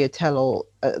going to be a tell-all,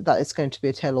 that it's going to be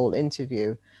a tell-all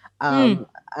interview.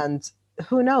 And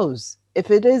who knows? if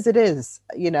it is, it is,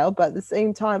 but at the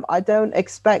same time, I don't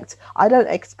expect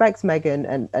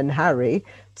Meghan and Harry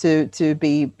to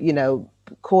be,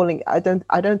 calling. I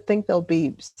don't think they'll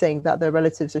be saying that their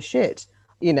relatives are shit.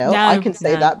 I No, can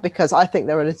say no. that because I think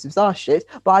their relatives are shit,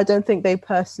 but I don't think they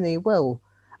personally will.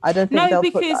 I don't think No, they'll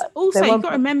put because they also won't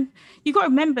put you got to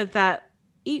remember that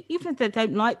even if they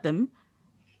don't like them,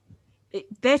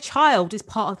 their child is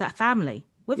part of that family,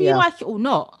 whether you yeah, like it or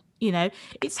not.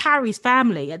 It's Harry's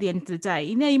family at the end of the day.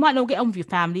 You might not get on with your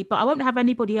family, but I won't have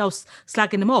anybody else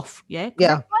slagging them off. Yeah, because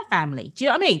yeah, that's my family. Do you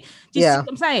know what I mean? Do you see yeah, what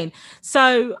I'm saying?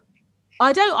 So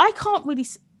I can't really,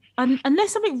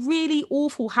 unless something really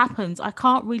awful happens, I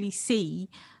can't really see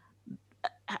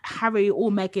Harry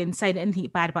or Meghan saying anything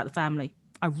bad about the family.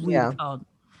 I really yeah. can't.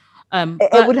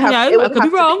 It But would have it I would could be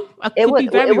have to be wrong. I it could would be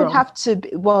very it would wrong. have to be,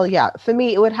 well, yeah, for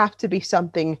me it would have to be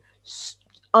something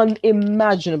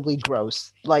unimaginably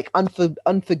gross, like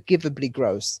unforgivably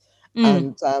gross.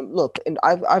 Mm, And look, and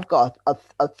I've got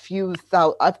a few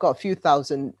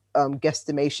thousand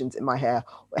guesstimations in my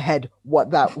head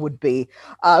what that would be.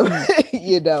 mm.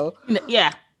 you know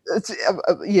Yeah,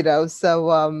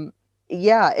 so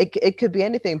yeah, it could be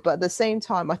anything, but at the same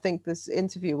time I think this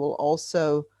interview will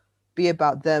also be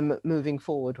about them moving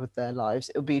forward with their lives.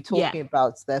 It'll be yeah. talking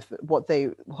about what they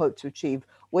hope to achieve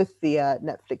with the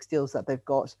Netflix deals that they've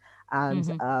got, and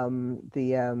Hmm.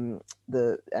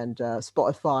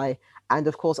 Spotify, and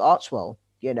of course Archwell.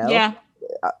 Yeah,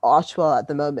 Archwell at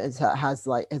the moment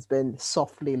has been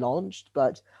softly launched,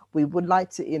 but we would like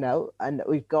to, and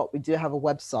we do have a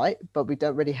website, but we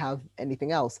don't really have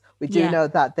anything else. We do yeah, know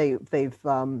that they're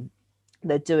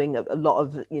doing a lot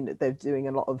of, they're doing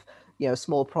a lot of,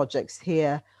 small projects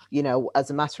here.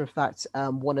 As a matter of fact,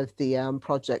 one of the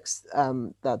projects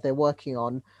that they're working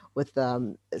on with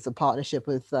it's a partnership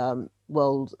with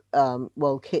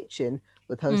World Kitchen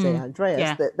with Jose mm, Andreas.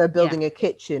 yeah, They're yeah. building a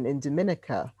kitchen in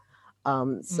Dominica.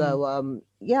 Mm.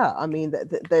 Yeah, I mean,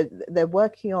 they're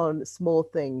working on small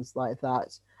things like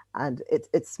that, and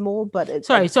it's small, but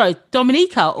Sorry,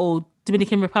 Dominica or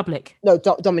Dominican Republic? no,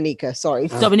 Dominica, sorry.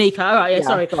 Dominica. All right, yeah, Yeah,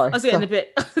 sorry. I sorry. was getting So a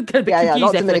bit getting a bit yeah, confused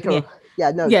not there for a second. Yeah, Dominica.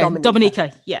 Yeah, no, yeah, Dominica.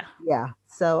 Dominica. Yeah. Yeah.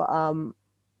 So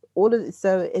all of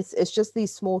so it's just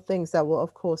these small things that will,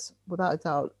 of course, without a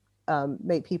doubt,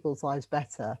 make people's lives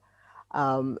better.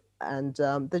 And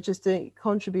they're just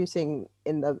contributing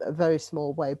in a very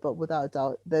small way, but without a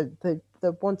doubt, they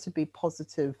want to be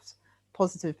positive,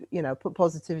 put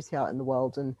positivity out in the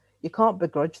world, and you can't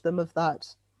begrudge them of that.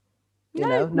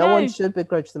 No, No one no. should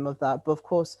begrudge them of that. But of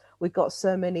course, we've got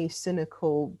so many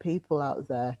cynical people out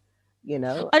there. You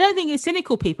know, I don't think it's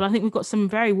cynical people. I think we've got some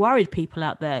very worried people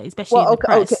out there, especially in well, the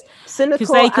okay, okay, press,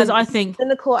 cynical and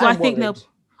cynical because I and think worried. they'll,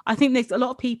 I think there's a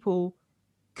lot of people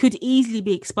could easily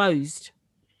be exposed,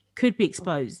 could be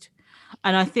exposed,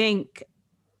 and I think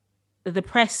the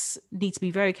press need to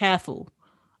be very careful,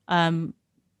 um,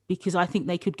 because I think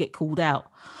they could get called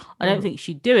out. I don't Mhm. think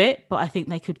she'd do it, but I think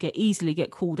they could easily get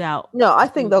called out No, I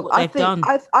think for they'll. what they've done.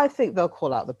 I think they'll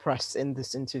call out the press in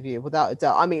this interview without a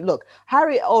doubt. I mean, look,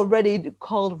 Harry already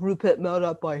called Rupert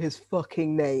Murdoch by his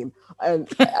fucking name, and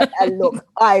look,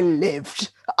 I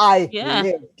lived. I Yeah,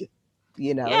 lived.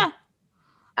 You know. yeah,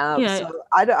 you know, So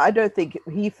I don't think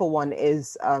he for one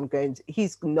is going to.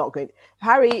 He's not going.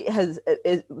 Harry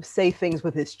say things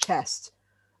with his chest.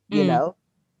 You mm, know.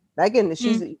 Meghan,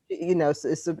 she's mm.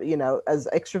 as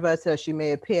extroverted as she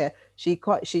may appear,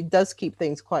 she does keep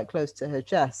things quite close to her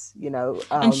chest.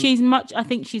 And she's much. I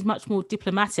think she's much more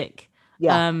diplomatic,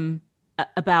 Yeah, um,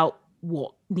 about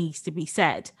what needs to be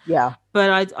said. yeah,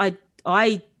 But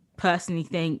I personally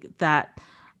think that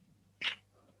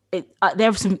there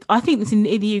are some. I think that's in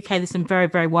the UK. There's some very,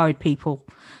 very worried people.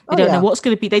 They oh don't know yeah, what's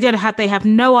going to be. They have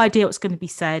no idea what's going to be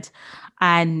said,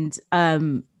 and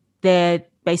they're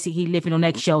basically living on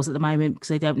eggshells at the moment because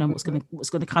they don't know mhm, what's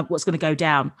going to go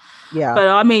down. yeah, But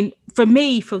I mean, for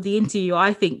me, for the interview,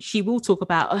 I think she will talk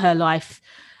about her life,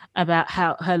 about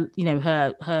how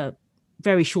her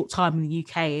very short time in the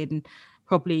UK, and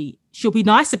probably she'll be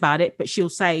nice about it, but she'll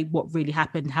say what really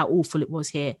happened, how awful it was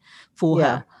here for yeah,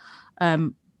 her,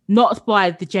 um, not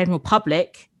by the general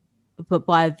public, but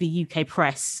by the UK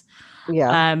press.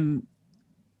 yeah, Um,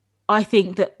 I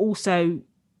think that also,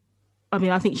 I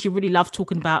mean, I think she really loved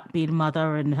talking about being a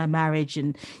mother and her marriage,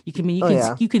 and oh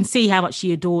yeah, you can see how much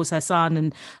she adores her son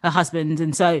and her husband,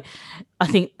 and so I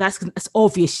think that's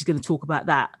obvious. She's going to talk about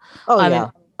that. oh I mean, yeah,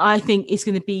 I think it's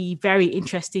going to be very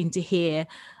interesting to hear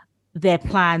their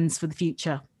plans for the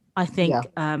future. I yeah, think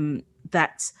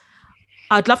that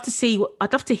I'd love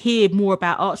to hear more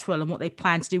about Archwell and what they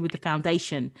plan to do with the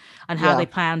foundation and how yeah, they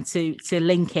plan to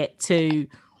link it to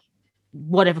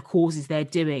whatever causes they're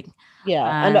doing.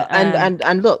 Yeah,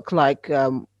 and look, like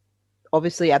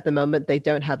obviously at the moment they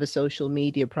don't have a social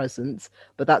media presence,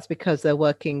 but that's because they're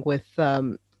working with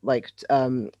I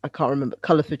can't remember,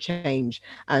 Color for Change,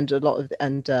 and a lot of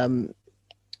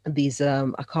these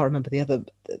I can't remember the other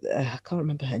I can't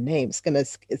remember her name.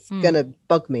 It's gonna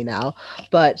bug me now,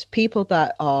 but people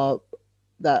that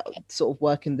sort of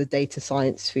work in the data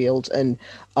science field and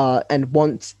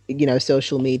want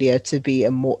social media to be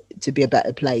a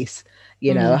better place.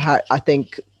 I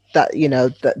think that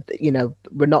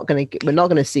we're not going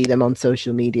to see them on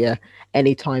social media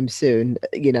anytime soon.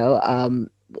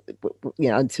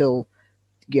 Until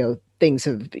things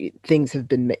have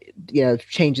been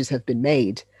changes have been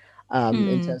made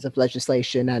in terms of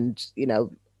legislation and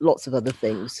lots of other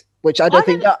things, which I don't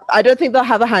think they'll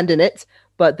have a hand in it,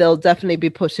 but they'll definitely be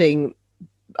putting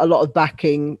a lot of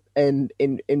backing in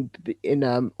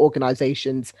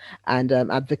organizations and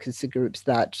advocacy groups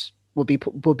that will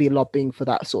be lobbying for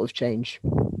that sort of change.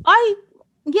 I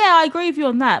agree with you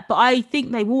on that, but I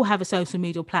think they will have a social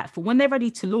media platform when they're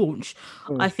ready to launch.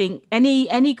 I think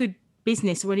any good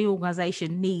business or any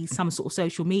organization needs some sort of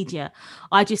social media.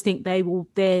 I just think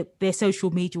their social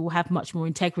media will have much more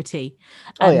integrity,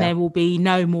 and there'll be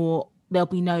no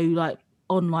like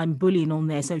online bullying on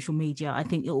their social media. I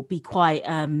think it will be quite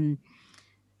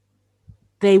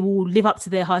they will live up to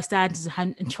their high standards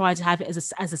and try to have it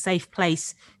as a safe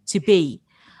place to be.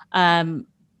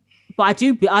 But I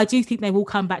do think they will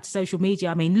come back to social media.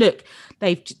 I mean, look,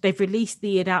 they've released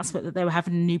the announcement that they were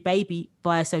having a new baby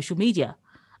via social media.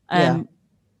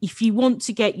 If you want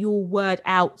to get your word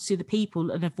out to the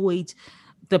people and avoid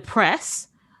the press,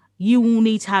 you will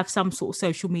need to have some sort of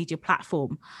social media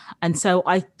platform. And so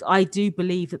I do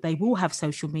believe that they will have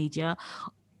social media.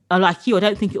 Like you, I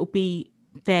don't think it will be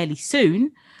fairly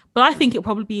soon, but I think it'll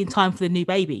probably be in time for the new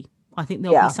baby. I think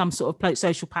there'll be some sort of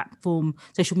social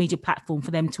media platform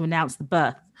for them to announce the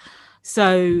birth.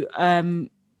 So,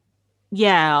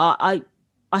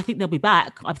 I think they'll be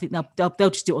back. I think they'll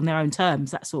just do it on their own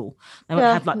terms. That's all. They won't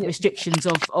have like the restrictions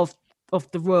of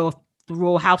the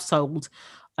royal household.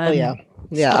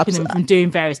 Stopping them from doing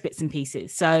various bits and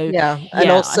pieces. So and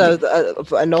also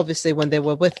and obviously when they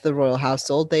were with the royal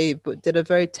household, they did a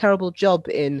very terrible job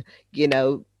in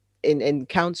in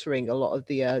countering a lot of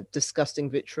the disgusting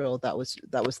vitriol that was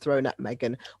thrown at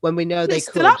Meghan, when we know it's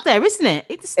still up there, isn't it?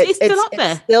 It's still up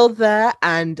there. It's still there,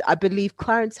 and I believe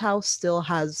Clarence House still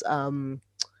has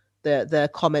their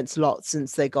comments locked,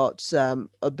 since they got a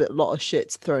lot of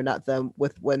shit thrown at them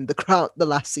when the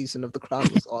last season of The Crown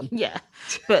was on. Yeah,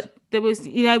 but there was,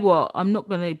 you know what? I'm not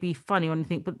going to be funny or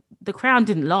anything, but The Crown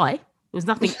didn't lie. There was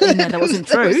nothing in there that wasn't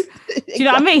true. Do you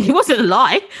know what I mean? It wasn't a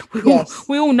lie.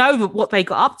 We all know what they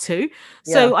got up to.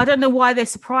 So I don't know why they're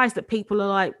surprised that people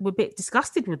are were a bit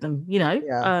disgusted with them.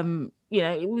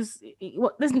 It was.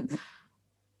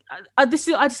 This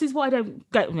is what I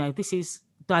don't get. No, this is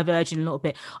diverging a little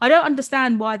bit. I don't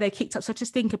understand why they kicked up such a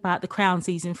stink about The Crown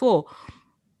season 4.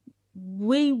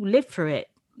 We lived through it.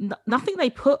 Nothing they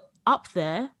put up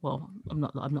there. Well, I'm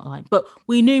not lying, but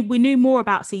we knew more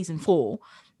about season 4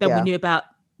 than we knew about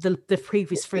the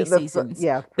previous 3 seasons.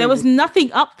 There was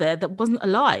nothing up there that wasn't a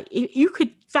lie. You could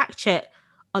fact check.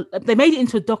 They made it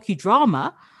into a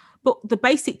docudrama, but the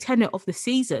basic tenet of the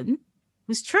season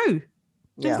was true.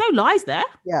 There's no lies there.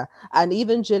 Yeah, and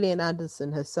even Gillian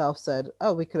Anderson herself said,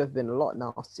 "Oh, we could have been a lot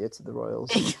nastier to the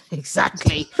royals."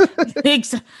 Exactly.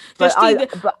 But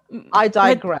I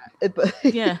digress.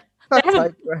 Yeah,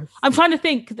 I'm trying to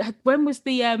think. When was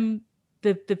the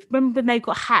when they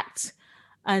got hacked,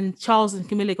 and Charles and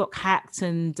Camilla got hacked,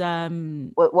 and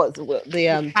what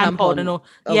the tampon and all?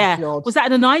 Was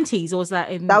that in the 90s or was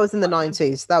that in? That was in the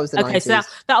 90s. That was the 90s. Okay, so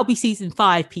that'll be season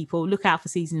 5. People look out for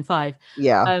season 5.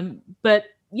 Yeah. But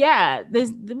yeah, there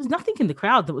was nothing in The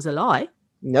Crown that was a lie.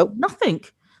 Nope. Nothing.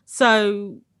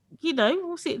 So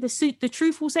we'll see. The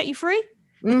truth will set you free.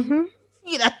 Mm-hmm.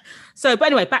 So, but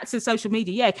anyway, back to the social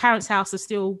media. Yeah, Clarence House has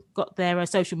still got their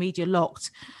social media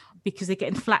locked because they're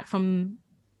getting flack from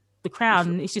The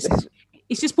Crown. It's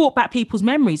just brought back people's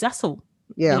memories. That's all.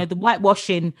 Yeah. The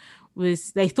whitewashing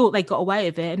was, they thought they got away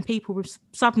with it, and people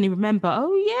suddenly remember,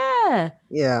 oh yeah,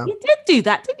 you did do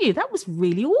that, didn't you? That was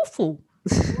really awful,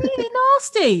 really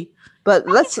nasty. But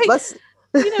let's how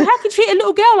can you treat a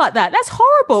little girl like that? That's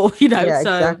horrible. Yeah,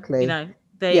 exactly.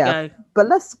 There you go. But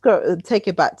let's take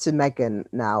it back to Meghan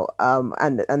now,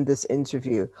 and this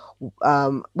interview.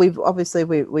 We've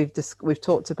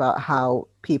talked about how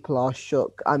people are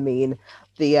shook. I mean,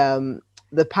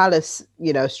 the palace,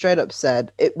 straight up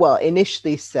said it. Well,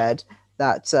 initially said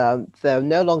that they're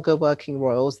no longer working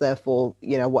royals. Therefore,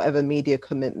 whatever media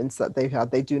commitments that they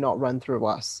had, they do not run through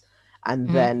us. And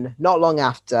then not long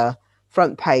after,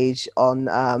 front page on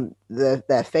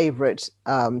their favorite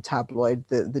tabloid,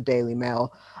 the Daily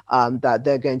Mail, that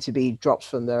they're going to be dropped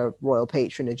from their royal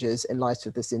patronages in light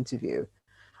of this interview.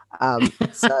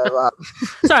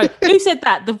 Sorry, who said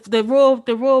that? The royal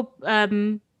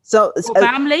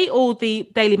family or the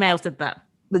Daily Mail said that?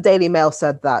 The Daily Mail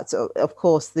said that. So, of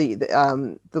course, the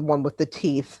one with the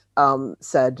teeth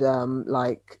said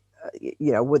with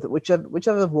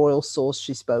whichever royal source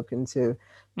she's spoken to,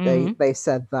 they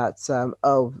said that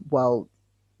oh well,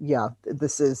 yeah,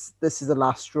 this is the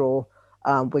last straw.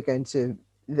 We're going to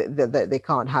they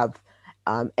can't have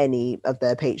any of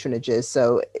their patronages.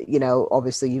 So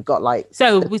obviously you've got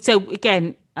so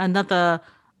again another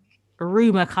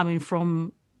rumor coming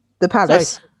from the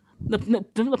palace. Sorry,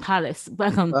 the palace.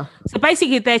 So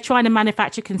basically, they're trying to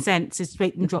manufacture consent to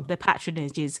make them drop their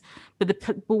patronages, but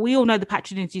we all know the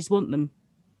patronages want them.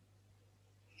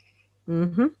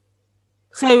 Mm-hmm.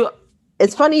 So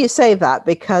it's funny you say that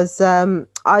because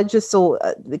I just saw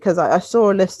I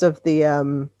saw a list of the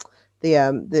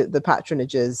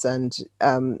patronages and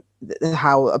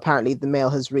how apparently the mail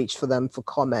has reached for them for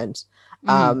comment.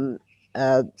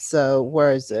 So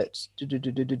where is it?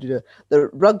 The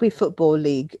Rugby Football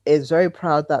League is very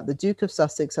proud that the Duke of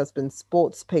Sussex has been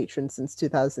sports patron since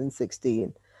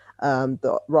 2016.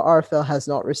 The RFL has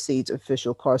not received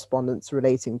official correspondence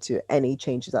relating to any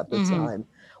changes at the time.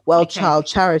 Well, Child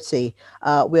Charity,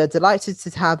 we are delighted to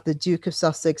have the Duke of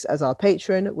Sussex as our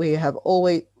patron.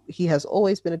 He has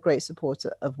always been a great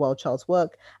supporter of Well Child's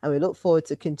work, and we look forward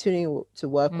to continuing to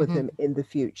work with him in the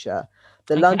future.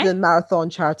 The London Marathon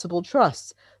Charitable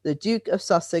Trust. The Duke of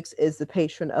Sussex is the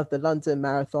patron of the London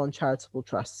Marathon Charitable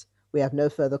Trust. We have no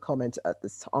further comment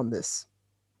on this.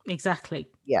 Exactly.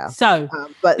 Yeah. So,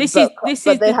 but they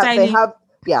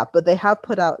have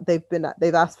put out.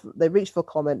 They've reached for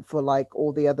comment for like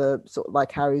all the other sort of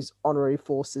like Harry's honorary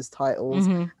forces titles,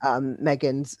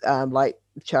 Meghan's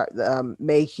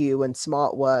Mayhew and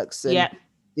SmartWorks and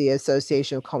the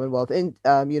Association of Commonwealth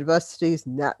Universities,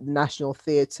 National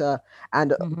Theatre,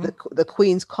 and the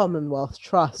Queen's Commonwealth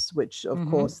Trust, which of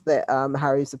course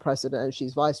Harry's the president and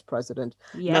she's vice president.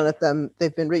 None of them,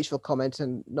 they've been reached for comment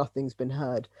and nothing's been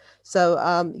heard. So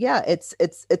it's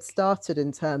started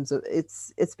in terms of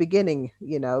it's beginning,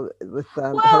 with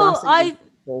harassing.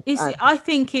 I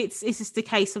think it's just the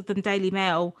case of the Daily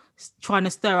Mail trying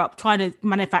to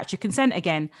manufacture consent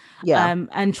again,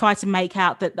 and try to make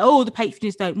out that the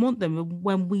patronages don't want them,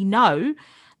 when we know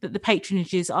that the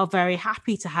patronages are very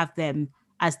happy to have them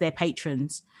as their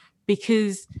patrons,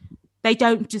 because they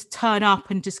don't just turn up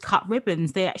and just cut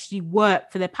ribbons. They actually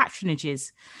work for their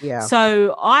patronages.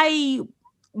 So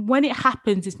when it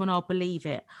happens is when I'll believe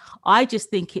it. I just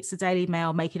think it's the Daily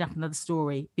Mail making up another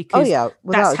story, because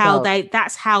that's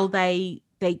how they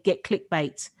get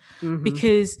clickbait.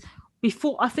 Because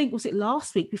before, I think, was it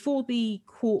last week, before the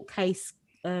court case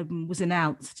was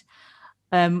announced,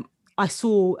 I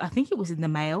think it was in the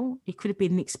Mail, it could have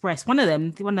been the Express, one of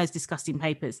those disgusting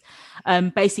papers,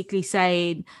 basically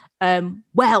saying,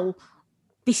 well,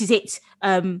 this is it.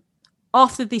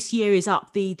 After this year is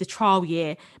up, the trial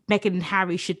year, Meghan and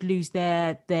Harry should lose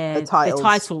their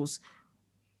titles.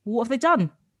 What have they done?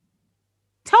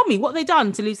 Tell me what have they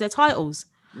done to lose their titles.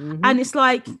 And it's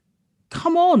like,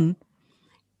 come on.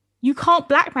 You can't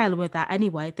blackmail them with that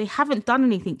anyway. They haven't done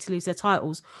anything to lose their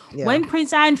titles. When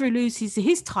Prince Andrew loses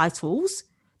his titles,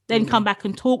 then come back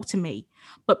and talk to me.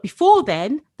 But before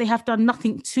then, they have done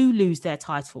nothing to lose their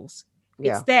titles.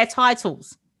 It's their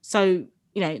titles. So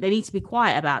they need to be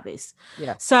quiet about this.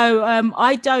 So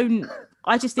I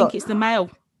just think it's the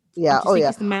Mail.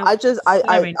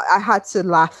 I had to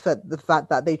laugh at the fact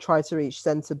that they tried to reach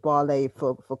Centre Barley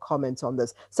for comment on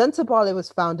this. Centre Barley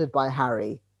was founded by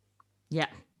Harry.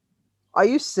 Are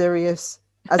you serious?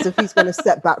 As if he's going to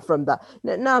step back from that.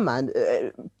 No, man.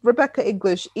 Rebecca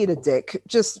English, eat a dick.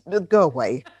 Just go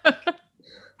away.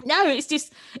 No,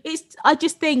 I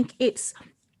just think it's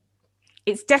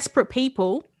desperate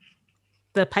people,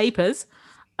 the papers,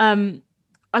 are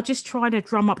just trying to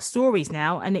drum up stories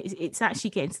now, and it's actually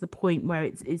getting to the point where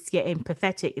it's getting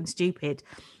pathetic and stupid,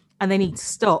 and they need to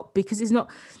stop, because you're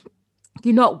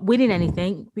not winning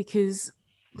anything, because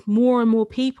more and more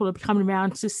people are coming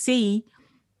around to see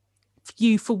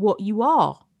you for what you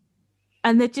are,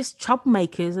 and they're just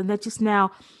troublemakers, and they're just now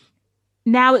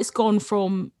it's gone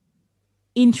from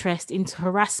interest into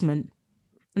harassment,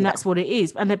 and that's what it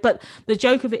is. But the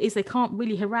joke of it is they can't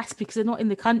really harass because they're not in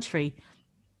the country.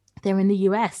 They're in the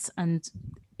US, and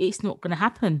it's not going to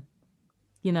happen,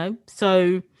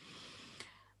 So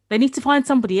They need to find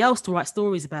somebody else to write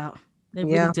stories about. They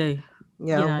really do.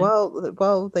 Yeah.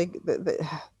 Well, they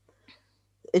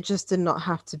it just did not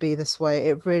have to be this way.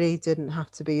 It really didn't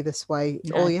have to be this way.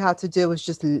 No. All you had to do was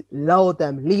just lower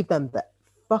them, leave them the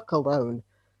fuck alone,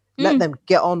 let them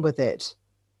get on with it.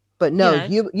 But no,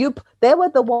 you they were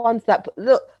the ones that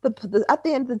look. At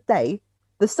the end of the day,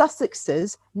 the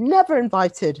Sussexes never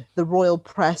invited the royal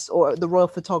press or the royal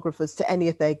photographers to any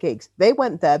of their gigs. They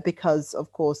went there because,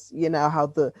 of course, you know how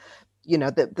the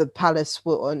palace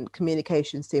and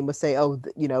communications team would say, oh,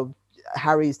 you know,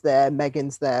 Harry's there,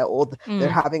 Meghan's there, or they're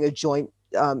having a joint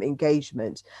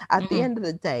engagement. At the end of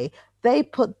the day, they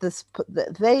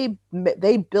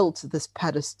they built this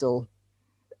pedestal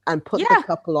and put the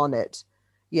couple on it,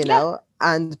 you know,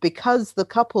 and because the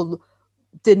couple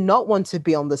did not want to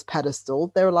be on this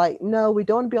pedestal, they're like, no, we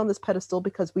don't want to be on this pedestal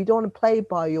because we don't want to play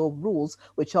by your rules,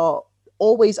 which are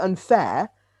always unfair.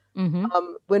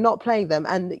 We're not playing them,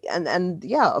 and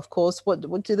yeah, of course, what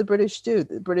do the British do?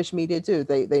 The British media do.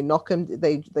 They knock them.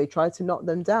 They try to knock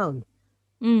them down.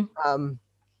 And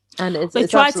they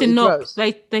tried to knock.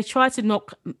 They tried to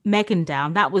knock Meghan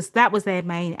down. That was their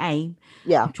main aim.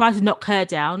 Yeah, try to knock her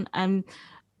down. And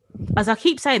as I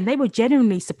keep saying, they were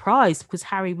genuinely surprised because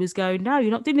Harry was going, "No,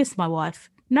 you're not doing this to my wife.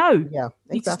 No, yeah, exactly.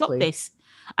 You need to stop this."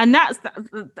 And that's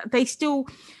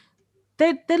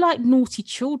they're like naughty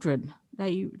children.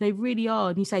 They really are,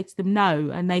 and you say to them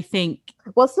no, and they think,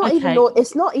 well, it's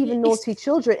not even naughty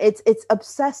children. It's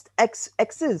obsessed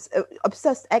exes,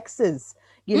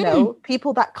 you know,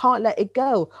 people that can't let it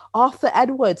go. Arthur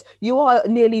Edwards, you are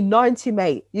nearly 90,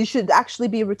 mate. You should actually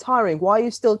be retiring. Why are you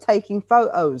still taking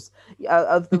photos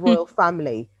of the royal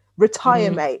family? Retire,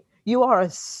 mate. You are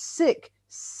a sick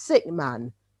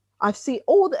man. I've seen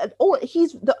all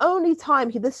he's the only time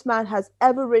this man has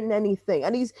ever written anything,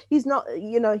 and he's not,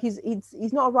 you know, he's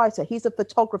not a writer. He's a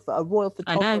photographer, a royal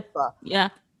photographer. Yeah,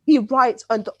 he writes,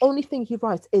 and the only thing he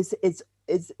writes is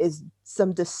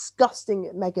some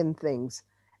disgusting Meghan things,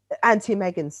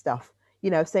 anti-Meghan stuff.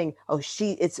 You know, saying, oh,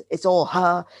 it's all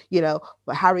her. You know,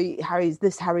 but Harry's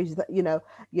this, Harry's that. You know,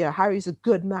 Harry's a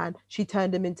good man. She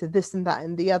turned him into this and that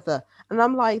and the other. And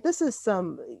I'm like, this is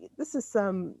some.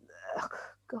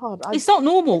 God, it's not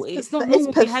normal. It's not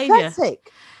normal behavior.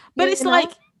 But it's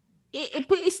like,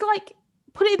 it's like,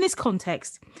 put it in this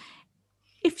context.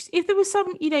 If there was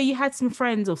some, you know, you had some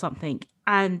friends or something,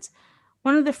 and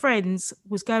one of the friends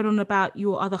was going on about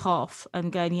your other half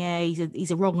and going, yeah,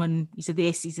 he's a wrong one, he's a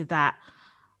this, he's a that.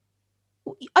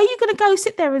 Are you going to go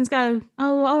sit there and go,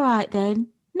 oh, all right then?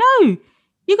 No,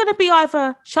 you're going to be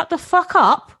either shut the fuck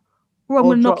up, or I'm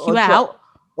going to knock you out.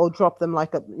 Or drop them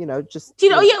like a, you know, just... You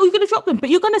know, yeah, we're going to drop them. But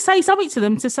you're going to say something to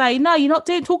them to say, no, you're not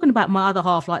talking about my other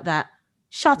half like that.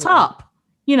 Shut up.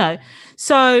 You know?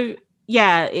 So,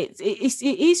 yeah, it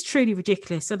is truly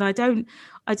ridiculous. And I don't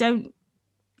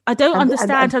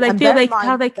understand how they feel.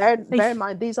 Bear in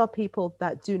mind, these are people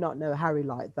that do not know Harry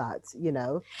like that, you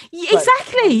know. Yeah,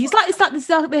 exactly. It's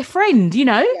like their friend, you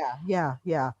know.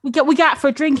 Yeah. We go out for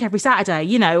a drink every Saturday,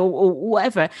 you know, or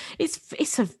whatever.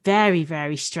 It's a very,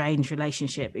 very strange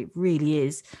relationship. It really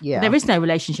is. Yeah. There is no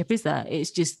relationship, is there?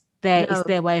 It's just it's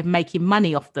their way of making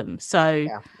money off them. So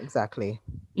yeah, exactly.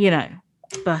 You know,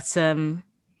 but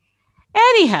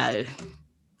anyhow,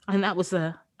 and that was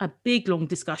a big long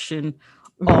discussion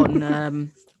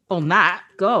on that.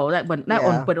 God, that one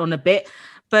went on a bit.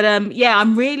 But yeah,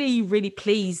 I'm really, really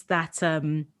pleased that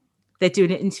they're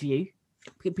doing an interview.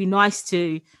 It'd be nice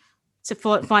to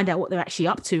find out what they're actually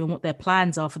up to and what their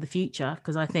plans are for the future,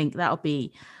 because I think that'll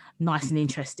be nice and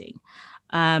interesting.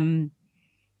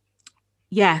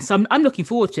 Yeah, so I'm looking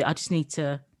forward to it. I just need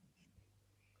to.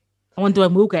 I wonder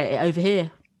when we'll get it over here.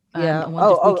 Yeah.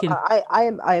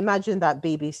 I imagine that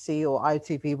BBC or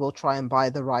ITV will try and buy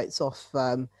the rights off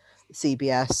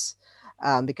CBS,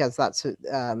 because that's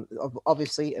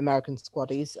obviously American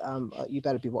Squaddies. You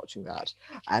better be watching that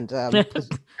and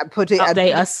put it.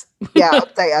 Update us. Yeah,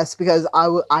 update us, because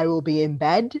I will be in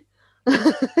bed.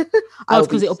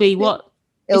 Because it'll be what?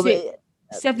 It'll be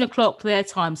 7 o'clock their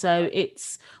time, so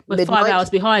we're midnight. 5 hours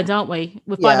behind, aren't we?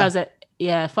 We're 5 hours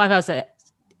 5 hours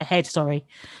ahead. Sorry,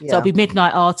 so it'll be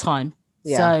midnight our time.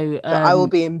 Yeah. So I will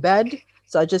be in bed.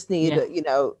 So I just need you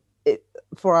know,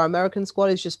 for our American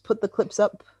Squaddies, just put the clips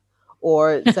up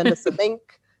or send us a link.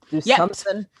 Do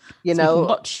something, you know,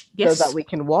 watch. So that we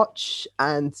can watch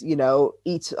and, you know,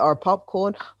 eat our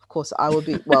popcorn. Of course, I will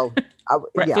be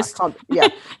breakfast.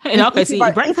 In our case,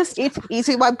 eating breakfast.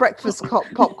 Eating my breakfast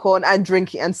popcorn and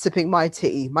drinking and sipping my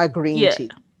tea, my green tea.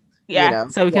 Yeah,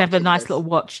 so we can have a nice little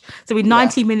watch. So with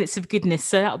 90 Yeah. minutes of goodness,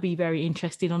 so that'll be very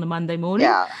interesting on a Monday morning.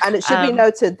 Yeah, and it should be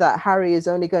noted that Harry is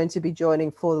only going to be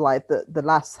joining for like the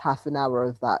last half an hour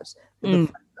of that. The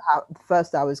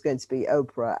first hour is going to be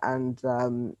Oprah and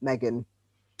Meghan.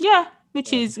 Yeah,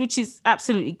 which is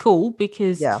absolutely cool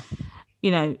because you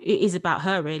know, it is about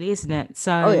her really, isn't it?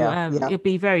 So it'll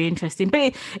be very interesting.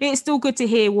 But it's still good to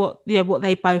hear what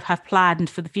they both have planned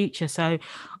for the future. So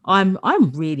I'm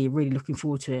really, really looking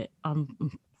forward to it. I'm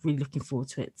really looking forward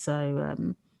to it. So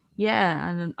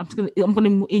and I'm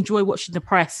gonna enjoy watching the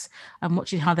press and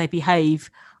watching how they behave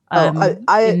in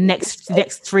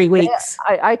next 3 weeks.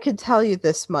 I could tell you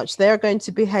this much. They're going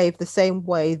to behave the same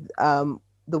way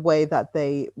the way that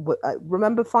they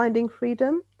remember Finding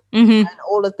Freedom. And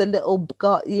all of the little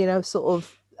sort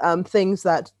of things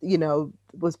that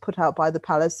was put out by the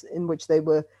palace in which they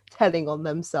were telling on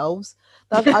themselves.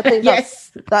 I think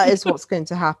that is what's going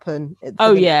to happen.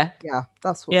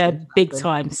 That's what's big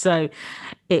time. So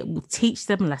it will teach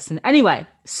them a lesson. Anyway,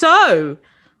 so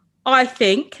I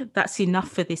think that's enough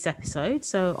for this episode.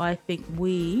 So I think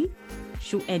we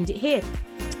shall end it here.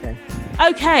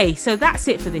 Okay, so that's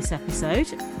it for this episode.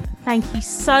 Thank you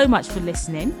so much for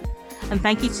listening. And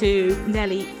thank you to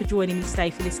Nelly for joining me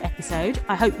today for this episode.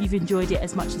 I hope you've enjoyed it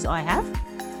as much as I have.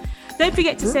 Don't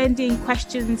forget to send in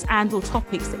questions and or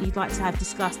topics that you'd like to have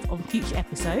discussed on future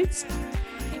episodes.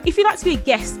 If you'd like to be a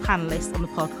guest panelist on the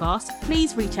podcast,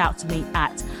 please reach out to me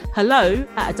at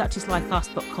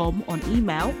hello@duchesslifecast.com on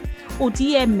email or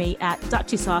DM me at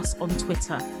duchessus on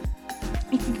Twitter.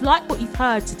 If you like what you've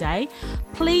heard today,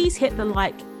 please hit the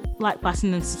like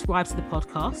button and subscribe to the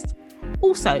podcast.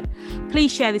 Also,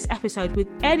 please share this episode with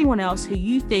anyone else who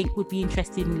you think would be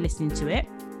interested in listening to it.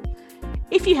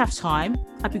 If you have time,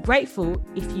 I'd be grateful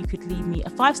if you could leave me a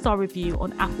 5-star review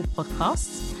on Apple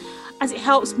Podcasts, as it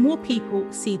helps more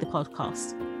people see the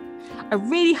podcast. I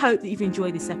really hope that you've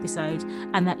enjoyed this episode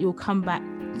and that you'll come back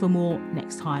for more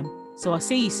next time. So I'll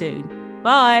see you soon.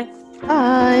 Bye.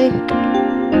 Bye.